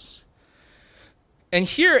us. And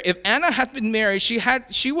here, if Anna had been married,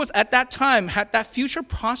 she was at that time, had that future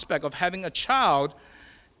prospect of having a child,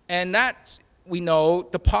 and that, we know,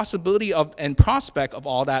 the possibility of and prospect of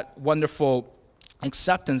all that wonderful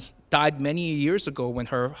acceptance died many years ago when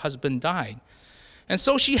her husband died. And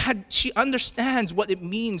so she understands what it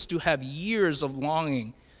means to have years of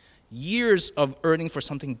longing, years of yearning for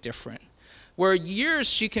something different. Where years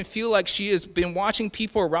she can feel like she has been watching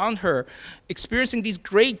people around her experiencing these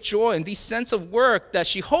great joy and these sense of work that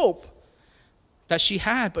she hoped that she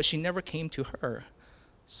had, but she never came to her.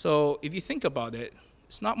 So if you think about it,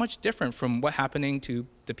 it's not much different from what happening to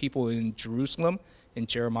the people in Jerusalem in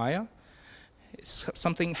Jeremiah. It's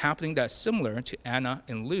something happening that's similar to Anna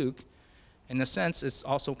and Luke. In a sense, it's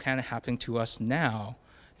also kind of happening to us now.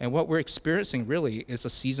 And what we're experiencing really is a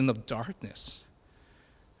season of darkness,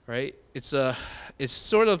 right? It's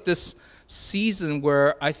sort of this season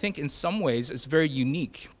where I think in some ways it's very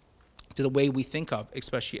unique to the way we think of,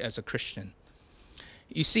 especially as a Christian.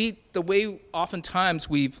 You see, the way oftentimes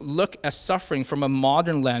we look at suffering from a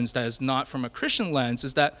modern lens that is not from a Christian lens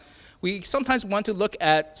is that we sometimes want to look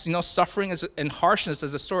at, suffering and harshness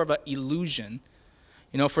as a sort of an illusion.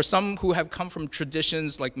 For some who have come from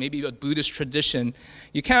traditions like maybe a Buddhist tradition,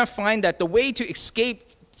 you kind of find that the way to escape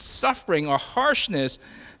suffering or harshness,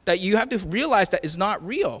 that you have to realize that it's not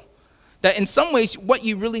real. That in some ways, what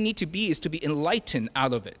you really need to be is to be enlightened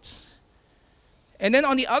out of it. And then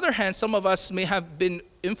on the other hand, some of us may have been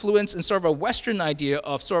influenced in sort of a Western idea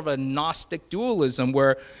of sort of a Gnostic dualism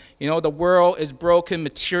where, the world is broken,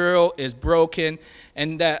 material is broken,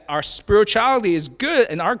 and that our spirituality is good,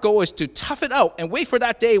 and our goal is to tough it out and wait for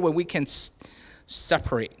that day when we can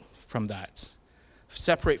separate from that,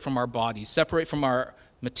 separate from our bodies, separate from our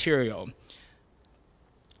material.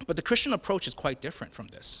 But the Christian approach is quite different from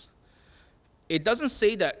this. It doesn't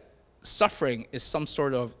say that suffering is some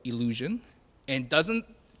sort of illusion, and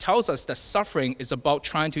tells us that suffering is about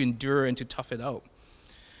trying to endure and to tough it out.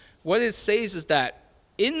 What it says is that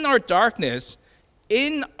in our darkness,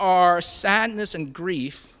 in our sadness and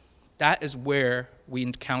grief, that is where we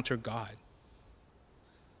encounter God.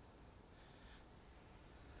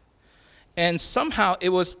 And somehow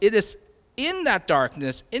it is in that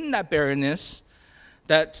darkness, in that barrenness,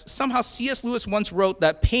 that somehow C.S. Lewis once wrote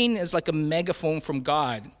that pain is like a megaphone from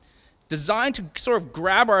God, designed to sort of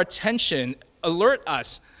grab our attention, alert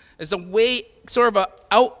us. As a way sort of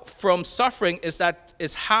out from suffering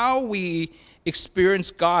is how we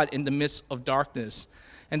experience God in the midst of darkness.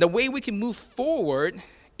 And the way we can move forward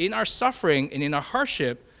in our suffering and in our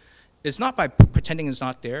hardship is not by pretending it's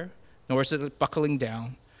not there, nor is it buckling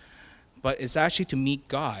down, but it's actually to meet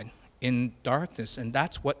God in darkness. And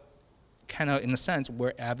that's what kind of, in a sense,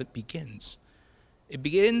 where Advent begins. It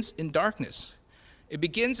begins in darkness. It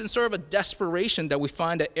begins in sort of a desperation that we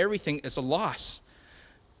find that everything is a loss.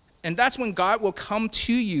 And that's when God will come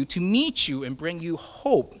to you to meet you and bring you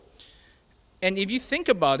hope. And if you think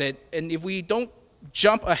about it, and if we don't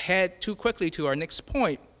jump ahead too quickly to our next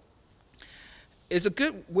point, it's a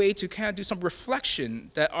good way to kind of do some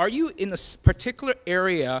reflection that are you in a particular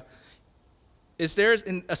area, is there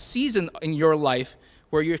a season in your life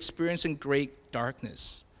where you're experiencing great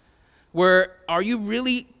darkness? Where are you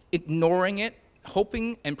really ignoring it,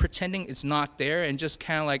 hoping and pretending it's not there and just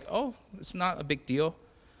kind of like, oh, it's not a big deal?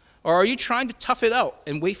 Or are you trying to tough it out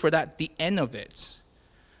and wait for the end of it?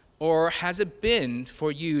 Or has it been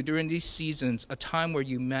for you during these seasons a time where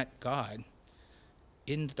you met God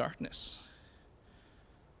in the darkness?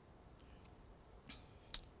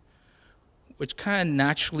 Which kind of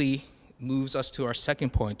naturally moves us to our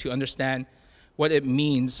second point, to understand what it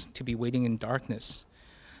means to be waiting in darkness.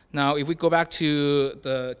 Now, if we go back to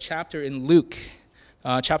the chapter in Luke,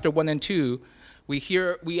 chapter 1 and 2,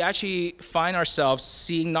 we actually find ourselves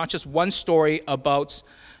seeing not just one story about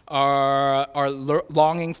our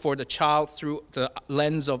longing for the child through the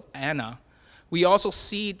lens of Anna. We also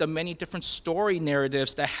see the many different story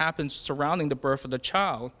narratives that happen surrounding the birth of the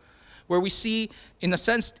child, where we see, in a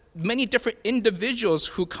sense, many different individuals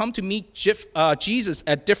who come to meet Jesus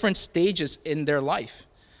at different stages in their life.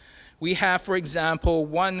 We have, for example,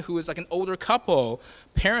 one who is like an older couple,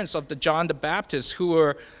 parents of John the Baptist, who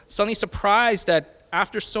were suddenly surprised that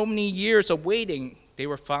after so many years of waiting, they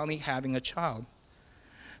were finally having a child.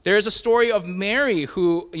 There is a story of Mary,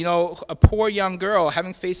 who, a poor young girl,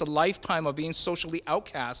 having faced a lifetime of being socially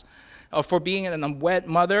outcast, for being an unwed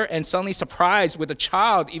mother, and suddenly surprised with a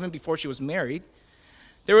child even before she was married.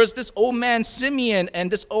 There was this old man, Simeon,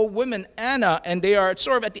 and this old woman, Anna, and they are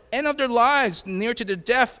sort of at the end of their lives, near to their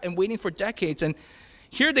death and waiting for decades. And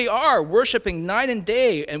here they are, worshiping night and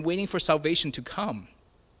day and waiting for salvation to come.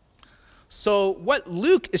 So what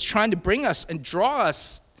Luke is trying to bring us and draw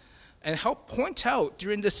us and help point out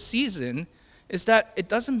during this season is that it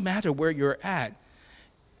doesn't matter where you're at.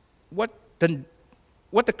 What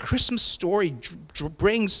the Christmas story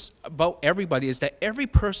brings about everybody is that every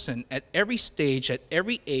person at every stage, at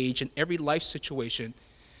every age, and every life situation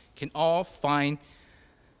can all find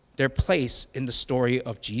their place in the story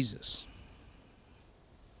of Jesus.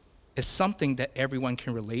 It's something that everyone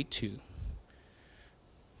can relate to.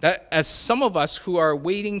 That as some of us who are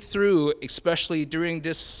wading through, especially during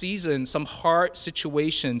this season, some hard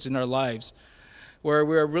situations in our lives, where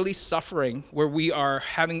we're really suffering, where we are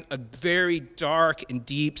having a very dark and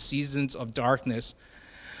deep seasons of darkness,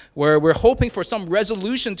 where we're hoping for some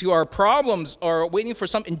resolution to our problems or waiting for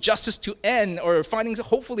some injustice to end or finding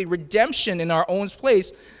hopefully redemption in our own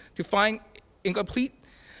place to find incomplete,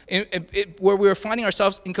 where we're finding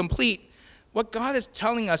ourselves incomplete. What God is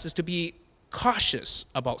telling us is to be cautious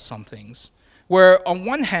about some things, where on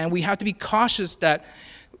one hand we have to be cautious that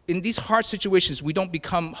in these hard situations, we don't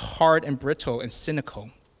become hard and brittle and cynical,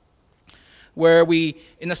 where we,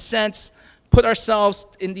 in a sense, put ourselves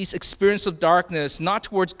in these experiences of darkness, not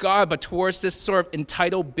towards God, but towards this sort of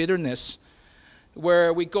entitled bitterness,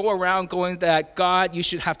 where we go around going that, God, you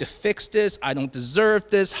should have to fix this. I don't deserve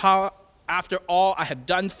this. How, after all I have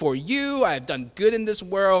done for you, I have done good in this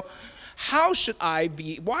world. How should I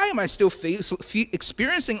be? Why am I still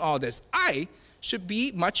experiencing all this? I should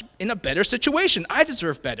be much in a better situation. I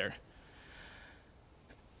deserve better.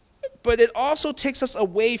 But it also takes us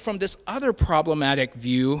away from this other problematic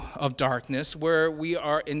view of darkness, where we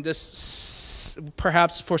are in this,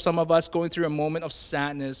 perhaps for some of us, going through a moment of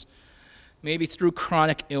sadness, maybe through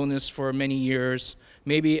chronic illness for many years,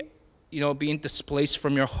 maybe being displaced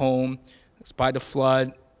from your home by the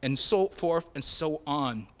flood, and so forth and so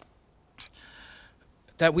on.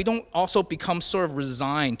 That we don't also become sort of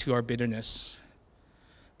resigned to our bitterness,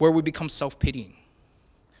 where we become self-pitying,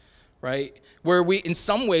 right? Where we, in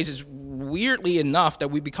some ways, is weirdly enough that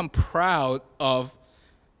we become proud of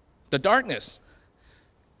the darkness.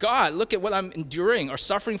 God, look at what I'm enduring or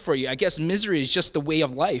suffering for you. I guess misery is just the way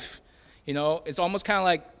of life. It's almost kind of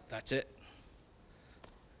like, that's it.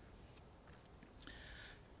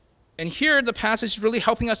 And here the passage is really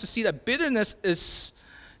helping us to see that bitterness is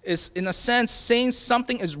in a sense saying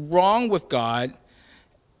something is wrong with God.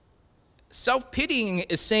 Self-pitying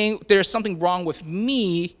is saying there's something wrong with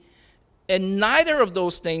me, and neither of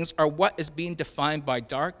those things are what is being defined by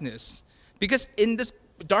darkness. Because in this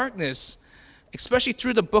darkness, especially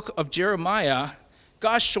through the book of Jeremiah,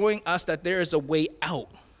 God's showing us that there is a way out,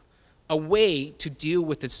 a way to deal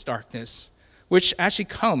with this darkness, which actually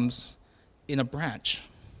comes in a branch,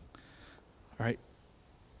 right?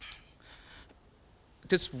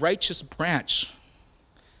 This righteous branch.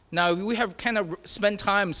 Now, we have kind of spent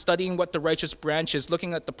time studying what the righteous branch is,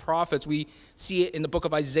 looking at the prophets. We see it in the book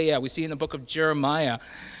of Isaiah. We see it in the book of Jeremiah.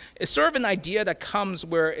 It's sort of an idea that comes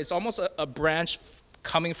where it's almost a branch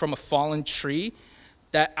coming from a fallen tree,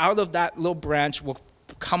 that out of that little branch will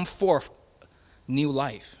come forth new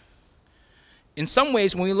life. In some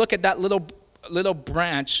ways, when we look at that little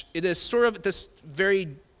branch, it is sort of this very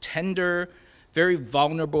tender, very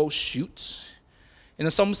vulnerable shoot. In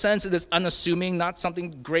some sense, it is unassuming, not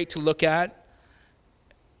something great to look at.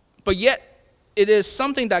 But yet, it is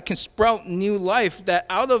something that can sprout new life, that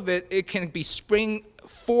out of it, it can be spring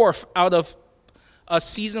forth out of a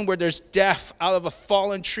season where there's death, out of a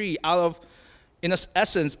fallen tree, out of, in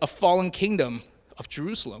essence, a fallen kingdom of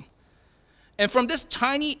Jerusalem. And from this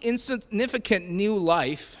tiny, insignificant new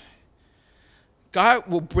life, God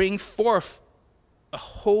will bring forth a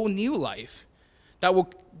whole new life that will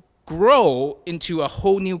grow into a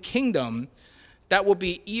whole new kingdom that will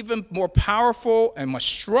be even more powerful and much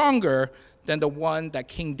stronger than the one that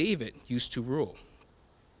King David used to rule.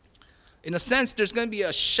 In a sense, there's going to be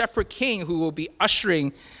a shepherd king who will be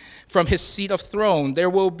ushering from his seat of throne. There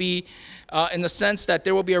will be, in the sense that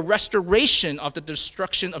there will be a restoration of the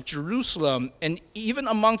destruction of Jerusalem. And even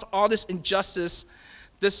amongst all this injustice,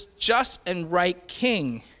 this just and right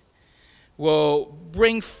king will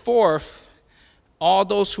bring forth all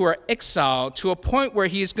those who are exiled, to a point where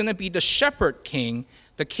he is going to be the shepherd king,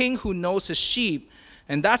 the king who knows his sheep.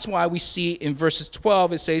 And that's why we see in verses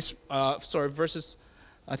 12, it says, verses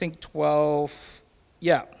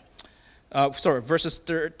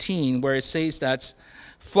 13, where it says that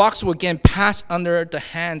flocks will again pass under the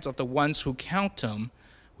hands of the ones who count them,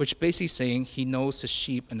 which basically saying he knows his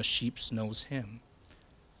sheep and the sheep knows him.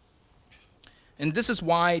 And this is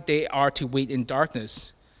why they are to wait in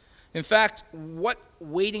darkness. In fact, what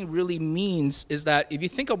waiting really means is that if you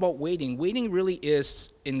think about waiting, waiting really is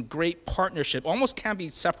in great partnership, almost can't be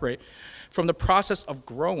separate from the process of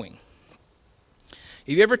growing.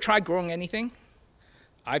 Have you ever tried growing anything?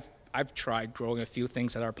 I've tried growing a few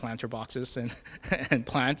things that are planter boxes and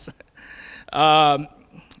plants.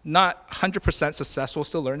 Not 100% successful,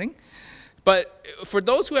 still learning. But for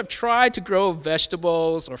those who have tried to grow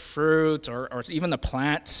vegetables or fruit or even a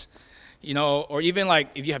plant, or even like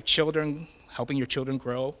if you have children, helping your children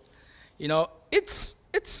grow,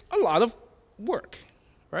 it's a lot of work,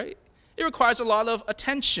 right? It requires a lot of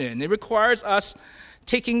attention. It requires us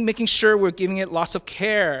making sure we're giving it lots of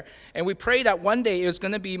care. And we pray that one day it's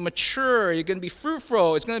going to be mature, it's going to be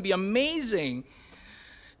fruitful, it's going to be amazing.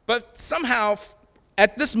 But somehow,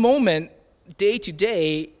 at this moment, day to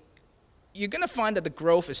day, you're going to find that the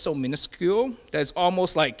growth is so minuscule that it's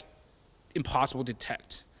almost like impossible to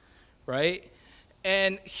detect, right?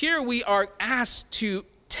 And here we are asked to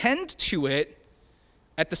tend to it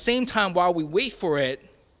at the same time while we wait for it,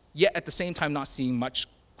 yet at the same time not seeing much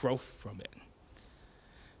growth from it.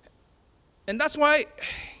 And that's why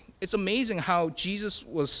it's amazing how Jesus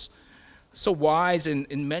was so wise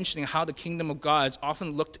in mentioning how the kingdom of God is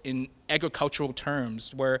often looked in agricultural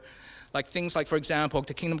terms, where like things like, for example,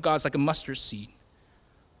 the kingdom of God is like a mustard seed.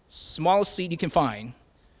 Smallest seed you can find,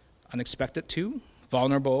 unexpected too,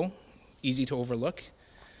 vulnerable, easy to overlook.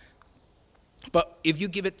 But if you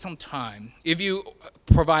give it some time, if you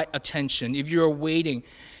provide attention, if you're waiting,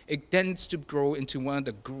 it tends to grow into one of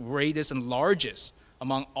the greatest and largest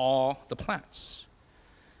among all the plants.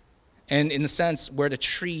 And in a sense, where the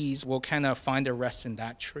trees will kind of find their rest in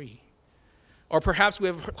that tree. Or perhaps we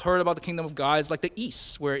have heard about the kingdom of God is like the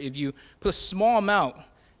yeast, where if you put a small amount,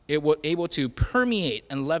 it will able to permeate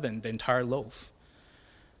and leaven the entire loaf.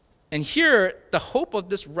 And here, the hope of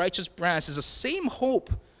this righteous branch is the same hope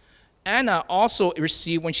Anna also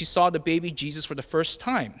received when she saw the baby Jesus for the first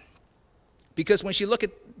time. Because when she looked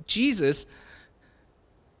at Jesus,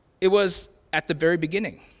 it was at the very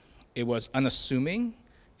beginning. It was unassuming.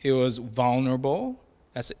 It was vulnerable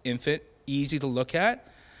as an infant, easy to look at.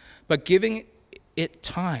 But giving it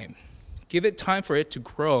time, give it time for it to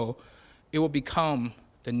grow, it will become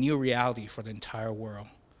the new reality for the entire world.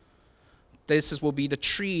 This will be the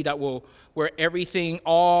tree where everything,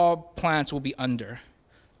 all plants will be under.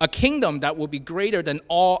 A kingdom that will be greater than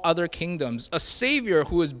all other kingdoms. A Savior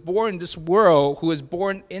who is born in this world, who is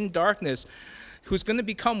born in darkness, who's going to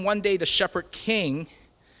become one day the shepherd king,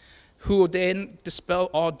 who will then dispel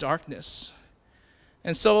all darkness.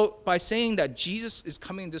 And so by saying that Jesus is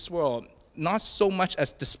coming in this world, not so much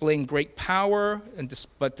as displaying great power,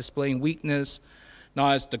 but displaying weakness,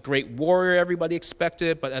 not as the great warrior everybody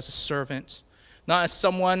expected, but as a servant. Not as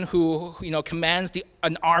someone who commands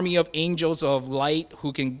an army of angels of light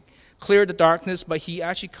who can clear the darkness, but he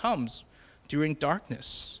actually comes during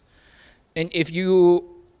darkness. And if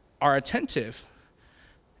you are attentive,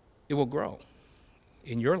 it will grow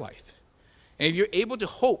in your life. And if you're able to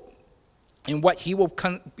hope in what he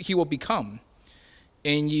will become,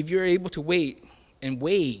 and if you're able to wait and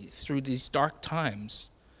wade through these dark times,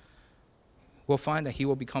 we'll find that he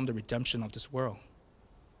will become the redemption of this world.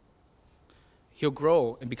 He'll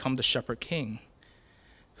grow and become the shepherd king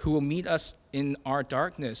who will meet us in our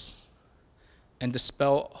darkness and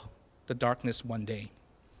dispel the darkness one day.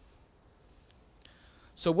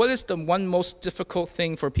 So what is the one most difficult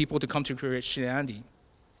thing for people to come to Christianity?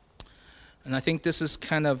 And I think this is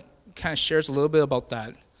kind of shares a little bit about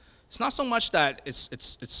that. It's not so much that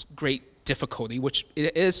it's great difficulty, which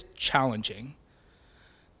it is challenging.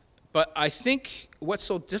 But I think what's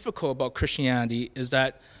so difficult about Christianity is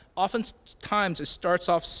that oftentimes it starts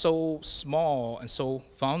off so small and so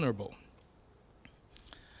vulnerable.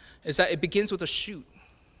 Is that it begins with a shoot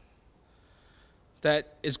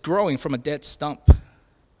that is growing from a dead stump.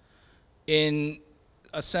 In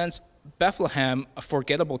a sense, Bethlehem, a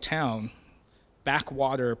forgettable town,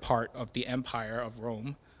 backwater part of the empire of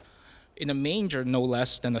Rome, in a manger no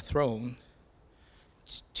less than a throne,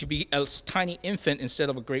 to be a tiny infant instead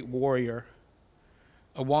of a great warrior,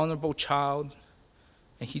 a vulnerable child,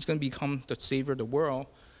 and he's going to become the savior of the world,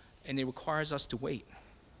 and it requires us to wait.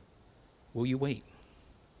 Will you wait?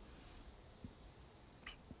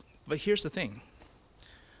 But here's the thing.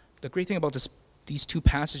 The great thing about these two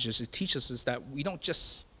passages, it teaches us that we don't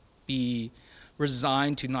just be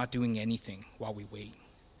resigned to not doing anything while we wait.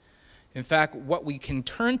 In fact, what we can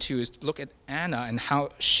turn to is look at Anna and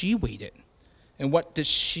how she waited. And what did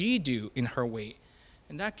she do in her wait?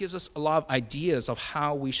 And that gives us a lot of ideas of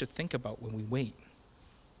how we should think about when we wait.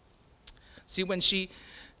 See, when she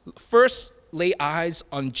first laid eyes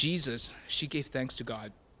on Jesus, she gave thanks to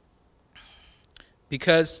God.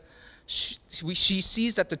 Because she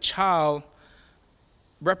sees that the child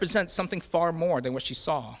represents something far more than what she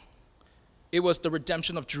saw. It was the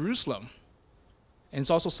redemption of Jerusalem. And it's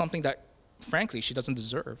also something that, frankly, she doesn't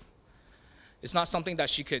deserve. It's not something that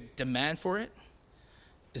she could demand for it.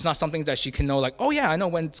 It's not something that she can know, like, oh yeah, I know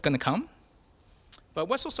when it's going to come. But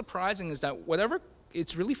what's so surprising is that whatever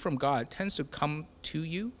it's really from God tends to come to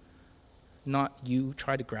you, not you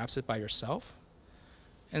try to grasp it by yourself.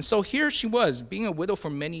 And so here she was, being a widow for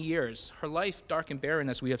many years, her life dark and barren,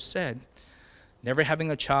 as we have said, never having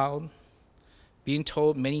a child, being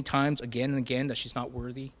told many times again and again that she's not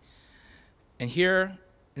worthy. And here,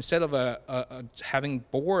 instead of having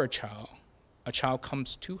bore a child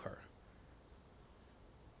comes to her.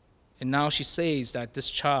 And now she says that this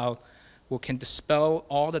child can dispel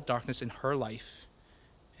all the darkness in her life,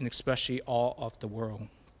 and especially all of the world.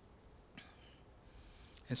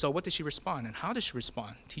 And so what did she respond? And how did she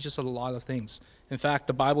respond? It teaches us a lot of things. In fact,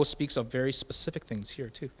 the Bible speaks of very specific things here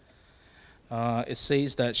too. It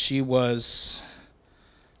says that she was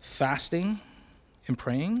fasting and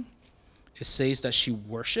praying. It says that she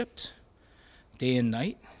worshiped day and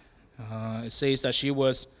night. It says that she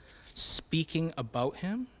was speaking about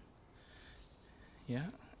him. Yeah.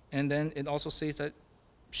 And then it also says that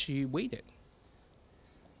she waited.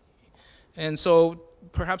 And so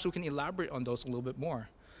perhaps we can elaborate on those a little bit more.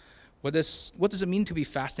 What does it mean to be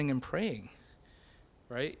fasting and praying?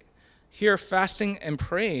 Right? Here, fasting and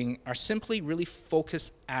praying are simply really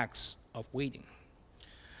focused acts of waiting.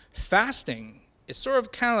 Fasting is sort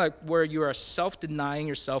of kind of like where you are self-denying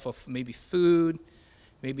yourself of maybe food,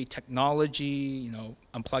 maybe technology,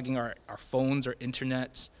 unplugging our phones or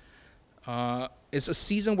internet. It's a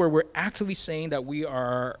season where we're actively saying that we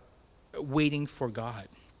are waiting for God.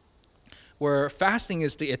 Where fasting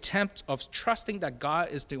is the attempt of trusting that God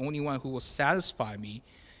is the only one who will satisfy me.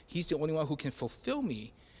 He's the only one who can fulfill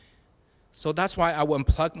me. So that's why I will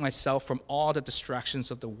unplug myself from all the distractions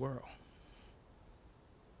of the world.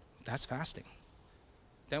 That's fasting.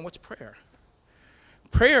 Then what's prayer?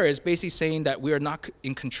 Prayer is basically saying that we are not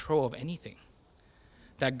in control of anything.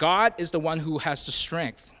 That God is the one who has the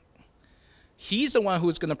strength. He's the one who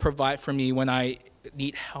is going to provide for me when I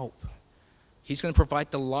need help. He's going to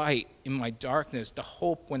provide the light in my darkness, the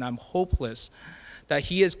hope when I'm hopeless. That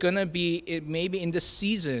he is going to be, maybe in this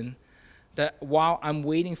season, that while I'm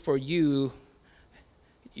waiting for you,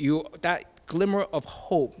 that glimmer of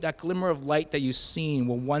hope, that glimmer of light that you've seen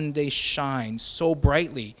will one day shine so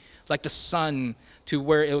brightly, like the sun, to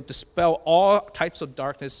where it will dispel all types of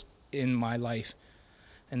darkness in my life.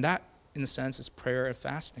 And that, in a sense, is prayer and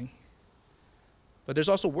fasting. But there's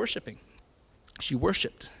also worshiping. She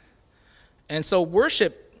worshiped. And so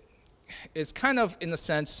worship is kind of, in a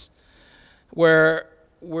sense, where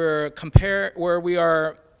we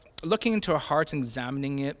are looking into our hearts and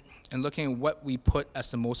examining it and looking at what we put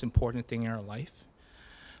as the most important thing in our life.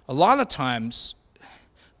 A lot of times,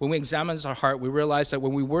 when we examine our heart, we realize that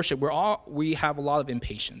when we worship, we have a lot of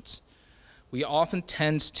impatience. We often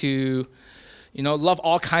tend to, love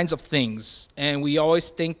all kinds of things. And we always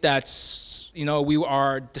think that, we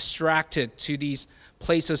are distracted to these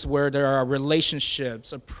places where there are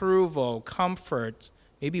relationships, approval, comfort,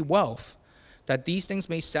 maybe wealth, that these things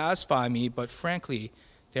may satisfy me, but frankly,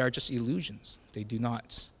 they are just illusions. They do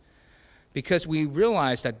not. Because we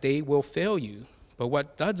realize that they will fail you, but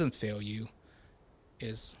what doesn't fail you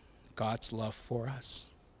is God's love for us.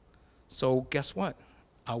 So guess what?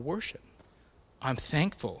 I worship. I'm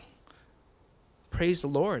thankful. Praise the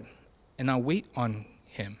Lord. And I wait on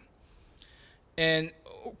him. And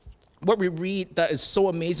what we read that is so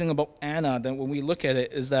amazing about Anna, that when we look at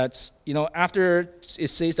it, is that, after it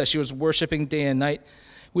says that she was worshiping day and night,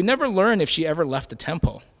 we never learn if she ever left the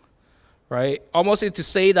temple, right? Almost to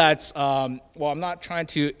say that, I'm not trying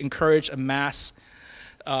to encourage a mass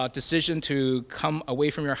decision to come away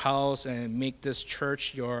from your house and make this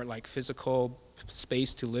church your physical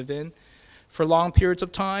space to live in for long periods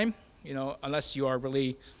of time, unless you are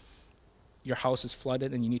really, your house is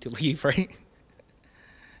flooded and you need to leave, right?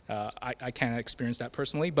 I can't experience that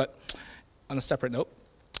personally, but on a separate note.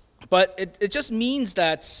 But it just means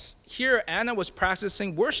that here Anna was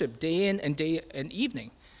practicing worship day in and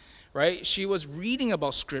evening, right? She was reading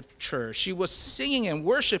about Scripture. She was singing and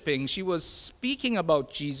worshiping. She was speaking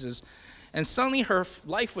about Jesus. And suddenly her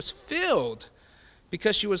life was filled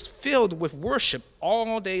because she was filled with worship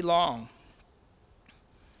all day long.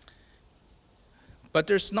 But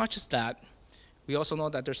there's not just that. We also know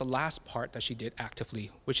that there's a last part that she did actively,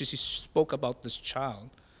 which is she spoke about this child,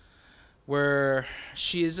 where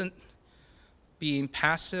she isn't being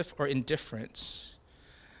passive or indifferent.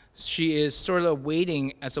 She is sort of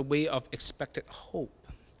waiting as a way of expected hope.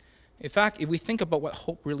 In fact, if we think about what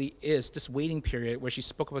hope really is, this waiting period where she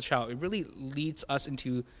spoke about a child, it really leads us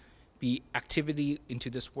into the activity into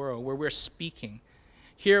this world where we're speaking.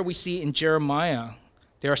 Here we see in Jeremiah,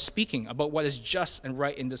 they are speaking about what is just and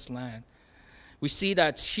right in this land. We see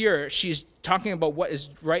that here she's talking about what is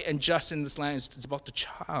right and just in this land. It's about the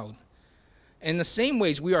child. In the same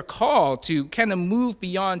ways, we are called to kind of move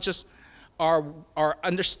beyond just our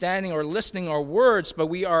understanding or listening or words, but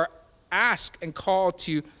we are asked and called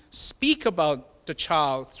to speak about the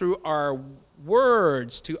child through our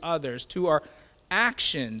words to others, to our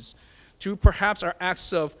actions, through perhaps our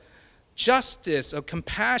acts of justice, of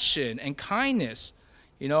compassion and kindness,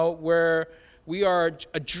 where we are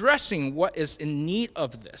addressing what is in need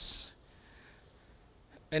of this.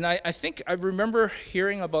 And I think I remember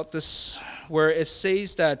hearing about this where it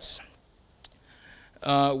says that,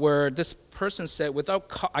 where this person said,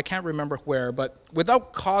 I can't remember where, but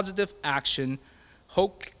without causative action,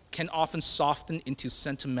 hope can often soften into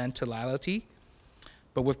sentimentality,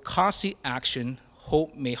 but with costly action,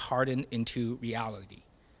 hope may harden into reality.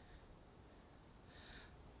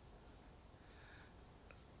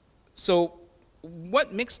 So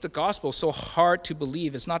what makes the gospel so hard to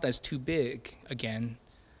believe is not that it's too big, again,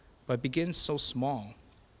 but it begins so small.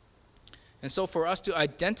 And so for us to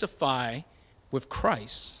identify with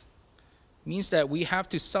Christ means that we have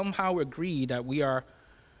to somehow agree that we are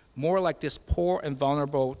more like this poor and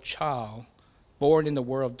vulnerable child born in the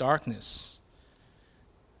world of darkness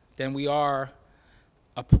than we are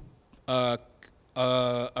a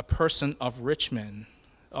person of rich men,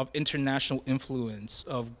 of international influence,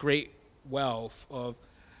 of great wealth, of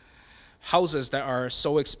houses that are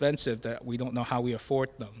so expensive that we don't know how we afford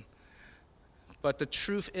them. But the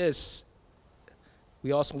truth is,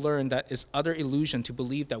 we also learn that it's utter illusion to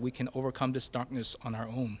believe that we can overcome this darkness on our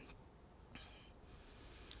own.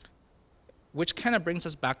 Which kind of brings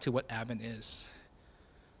us back to what Advent is.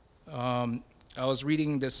 I was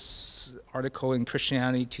reading this article in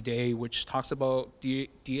Christianity Today, which talks about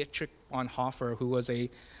Dietrich Bonhoeffer, who was a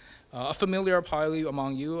familiar probably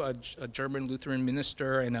among you, a German Lutheran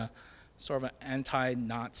minister and a sort of an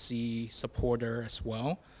anti-Nazi supporter as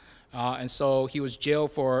well. And so he was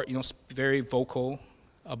jailed for, very vocal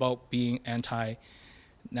about being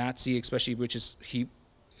anti-Nazi, especially he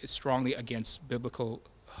is strongly against biblical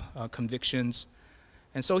convictions.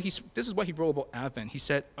 And so this is what he wrote about Advent. He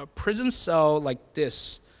said, a prison cell like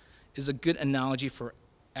this is a good analogy for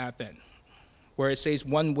Advent, where it says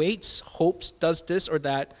one waits, hopes, does this or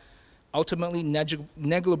that, ultimately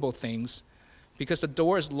negligible things, because the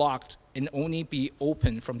door is locked and only be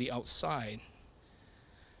open from the outside.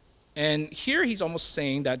 And here he's almost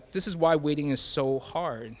saying that this is why waiting is so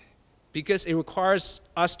hard, because it requires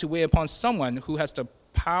us to wait upon someone who has the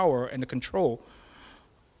power and the control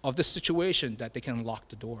of the situation that they can unlock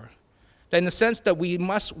the door. That in the sense that we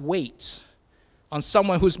must wait on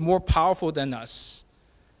someone who's more powerful than us.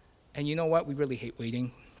 And you know what? We really hate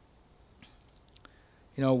waiting.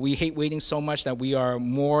 We hate waiting so much that we are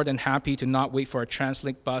more than happy to not wait for a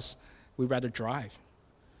TransLink bus. We'd rather drive,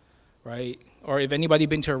 right? Or if anybody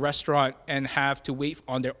been to a restaurant and have to wait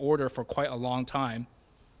on their order for quite a long time,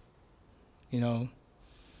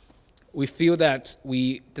 we feel that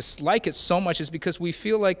we dislike it so much is because we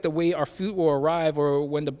feel like the way our food will arrive or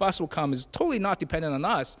when the bus will come is totally not dependent on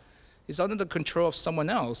us. It's under the control of someone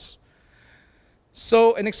else.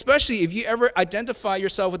 So, and especially if you ever identify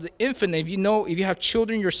yourself with the infant, if you have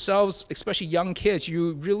children yourselves, especially young kids,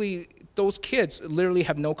 those kids literally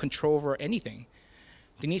have no control over anything.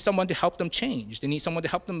 They need someone to help them change. They need someone to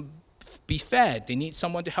help them be fed. They need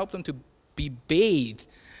someone to help them to be bathed.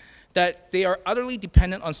 That they are utterly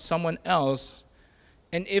dependent on someone else.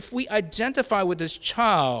 And if we identify with this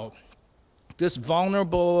child, this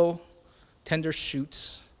vulnerable, tender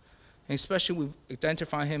shoot, and especially we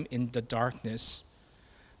identify him in the darkness,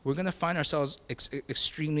 we're going to find ourselves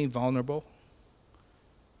extremely vulnerable.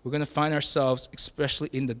 We're going to find ourselves especially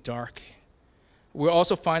in the dark. We'll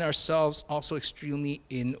also find ourselves also extremely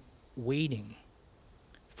in waiting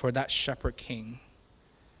for that shepherd king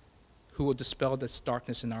who will dispel this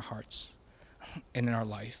darkness in our hearts and in our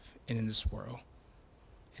life and in this world.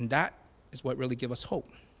 And that is what really gives us hope.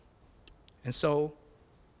 And so,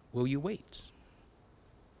 will you wait?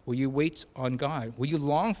 Will you wait on God? Will you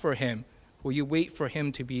long for him? Will you wait for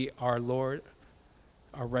him to be our Lord,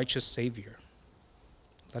 our righteous Savior?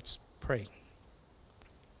 Let's pray.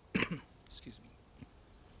 Excuse me.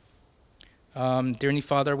 Dear Heavenly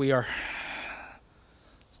Father, we are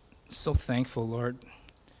so thankful, Lord,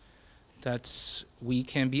 that we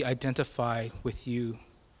can be identified with you,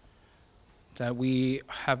 that we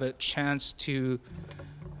have a chance to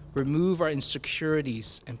remove our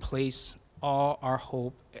insecurities and place all our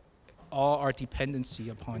hope, all our dependency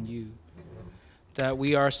upon you, that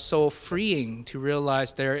we are so freeing to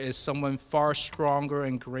realize there is someone far stronger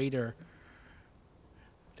and greater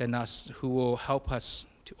than us who will help us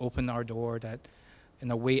to open our door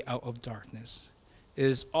and a way out of darkness. It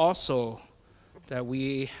is also that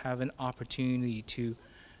we have an opportunity to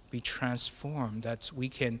be transformed, that we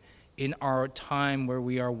can, in our time where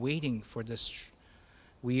we are waiting for this,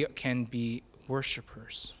 we can be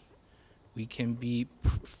worshipers. We can be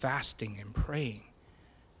fasting and praying.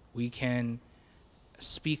 We can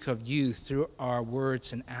speak of you through our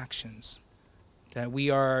words and actions. That we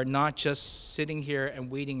are not just sitting here and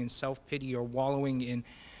waiting in self-pity or wallowing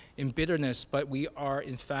in bitterness, but we are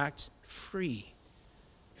in fact free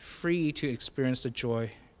to experience the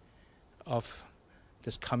joy of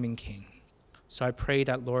this coming King. So I pray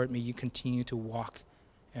that, Lord, may you continue to walk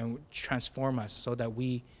and transform us so that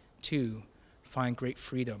we too find great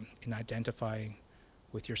freedom in identifying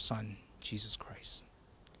with your Son, Jesus Christ.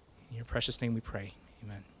 In your precious name we pray.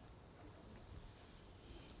 Amen.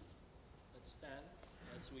 Let's stand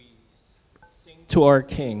as we sing to our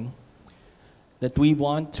King that we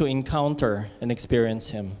want to encounter and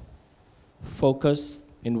experience him. Focused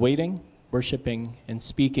in waiting, worshiping, and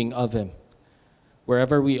speaking of him,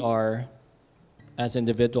 wherever we are, as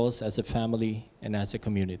individuals, as a family, and as a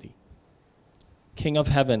community. King of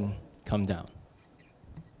heaven, come down.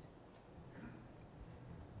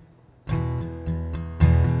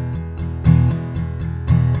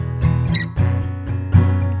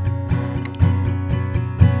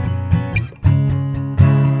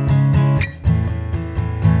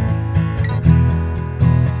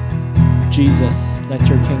 Jesus, let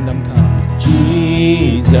your kingdom come.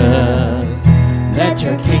 Jesus, let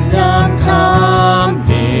your kingdom come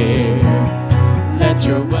here. Let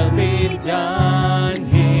your will be done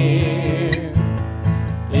here.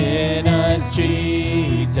 In us,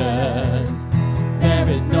 Jesus, there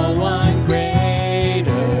is no one greater.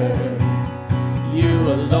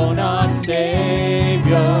 You alone are Savior.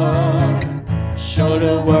 Show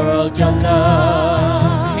the world your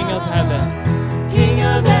love. King of heaven, King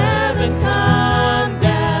of heaven, come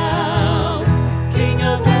down. King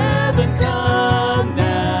of heaven, come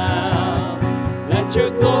down. Let your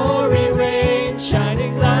glory reign,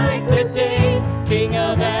 shining like the day. King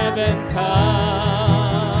of heaven, come.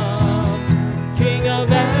 King of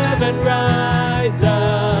heaven, rise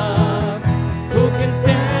up. Who can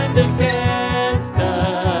stand against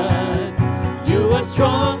us? You are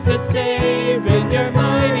strong to save in your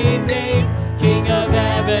mighty name. King of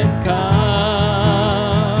heaven, come.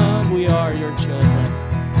 we are your children.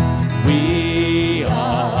 We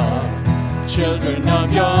are children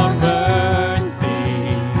of your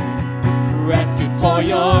mercy, rescued for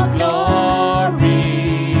your glory.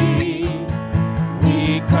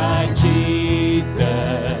 We cry,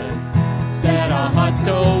 Jesus, set our hearts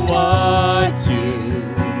towards you,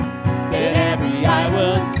 that every eye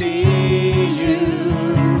will see you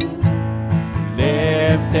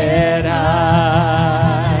lifted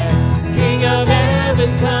high. King of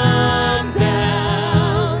heaven, come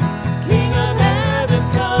down. King of heaven,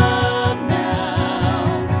 come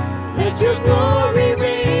now. Let your glory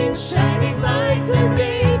reign, shining like the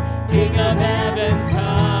day. King of heaven,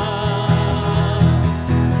 come.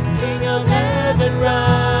 King of heaven,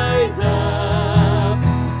 rise up.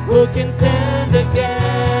 Who can stand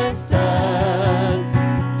against us?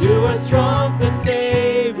 You are strong to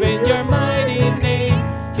save in your mighty name.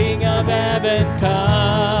 King of heaven,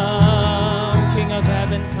 come. King of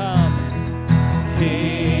heaven, come.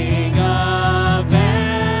 King of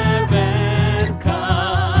heaven, come.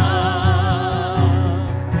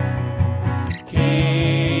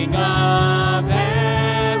 King of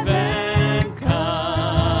heaven,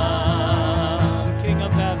 come. King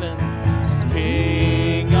of heaven,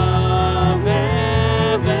 King of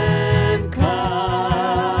heaven, come.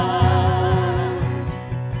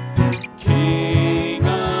 King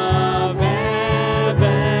of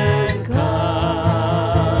heaven,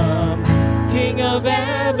 come. King of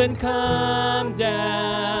heaven, come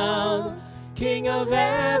down. King of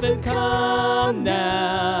heaven, come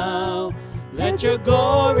now. Let your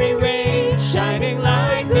glory reign, shining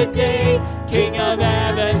like the day. King of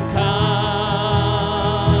heaven, come.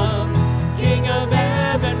 King of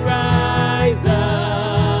heaven, rise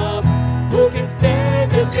up. Who can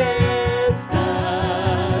stand against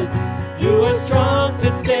us? You are strong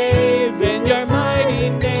to save in your mighty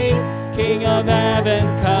name. King of heaven,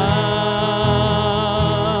 come.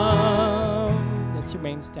 Let's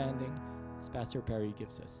remain standing as Pastor Perry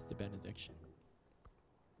gives us the benediction.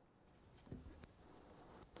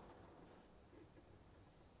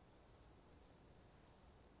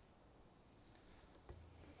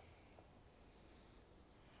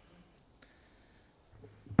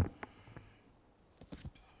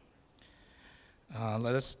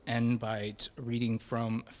 Let us end by reading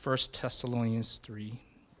from 1 Thessalonians 3.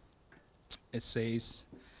 It says,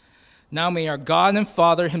 "Now may our God and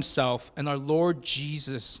Father himself and our Lord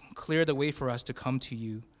Jesus clear the way for us to come to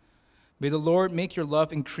you. May the Lord make your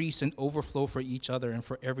love increase and overflow for each other and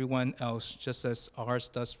for everyone else, just as ours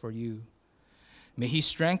does for you. May he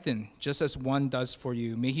strengthen, just as one does for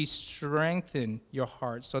you. May he strengthen your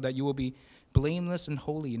heart so that you will be blameless and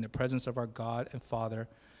holy in the presence of our God and Father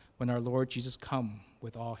when our Lord Jesus come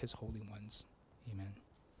with all his holy ones." Amen.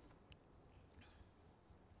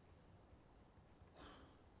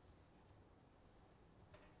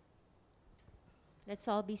 Let's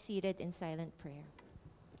all be seated in silent prayer.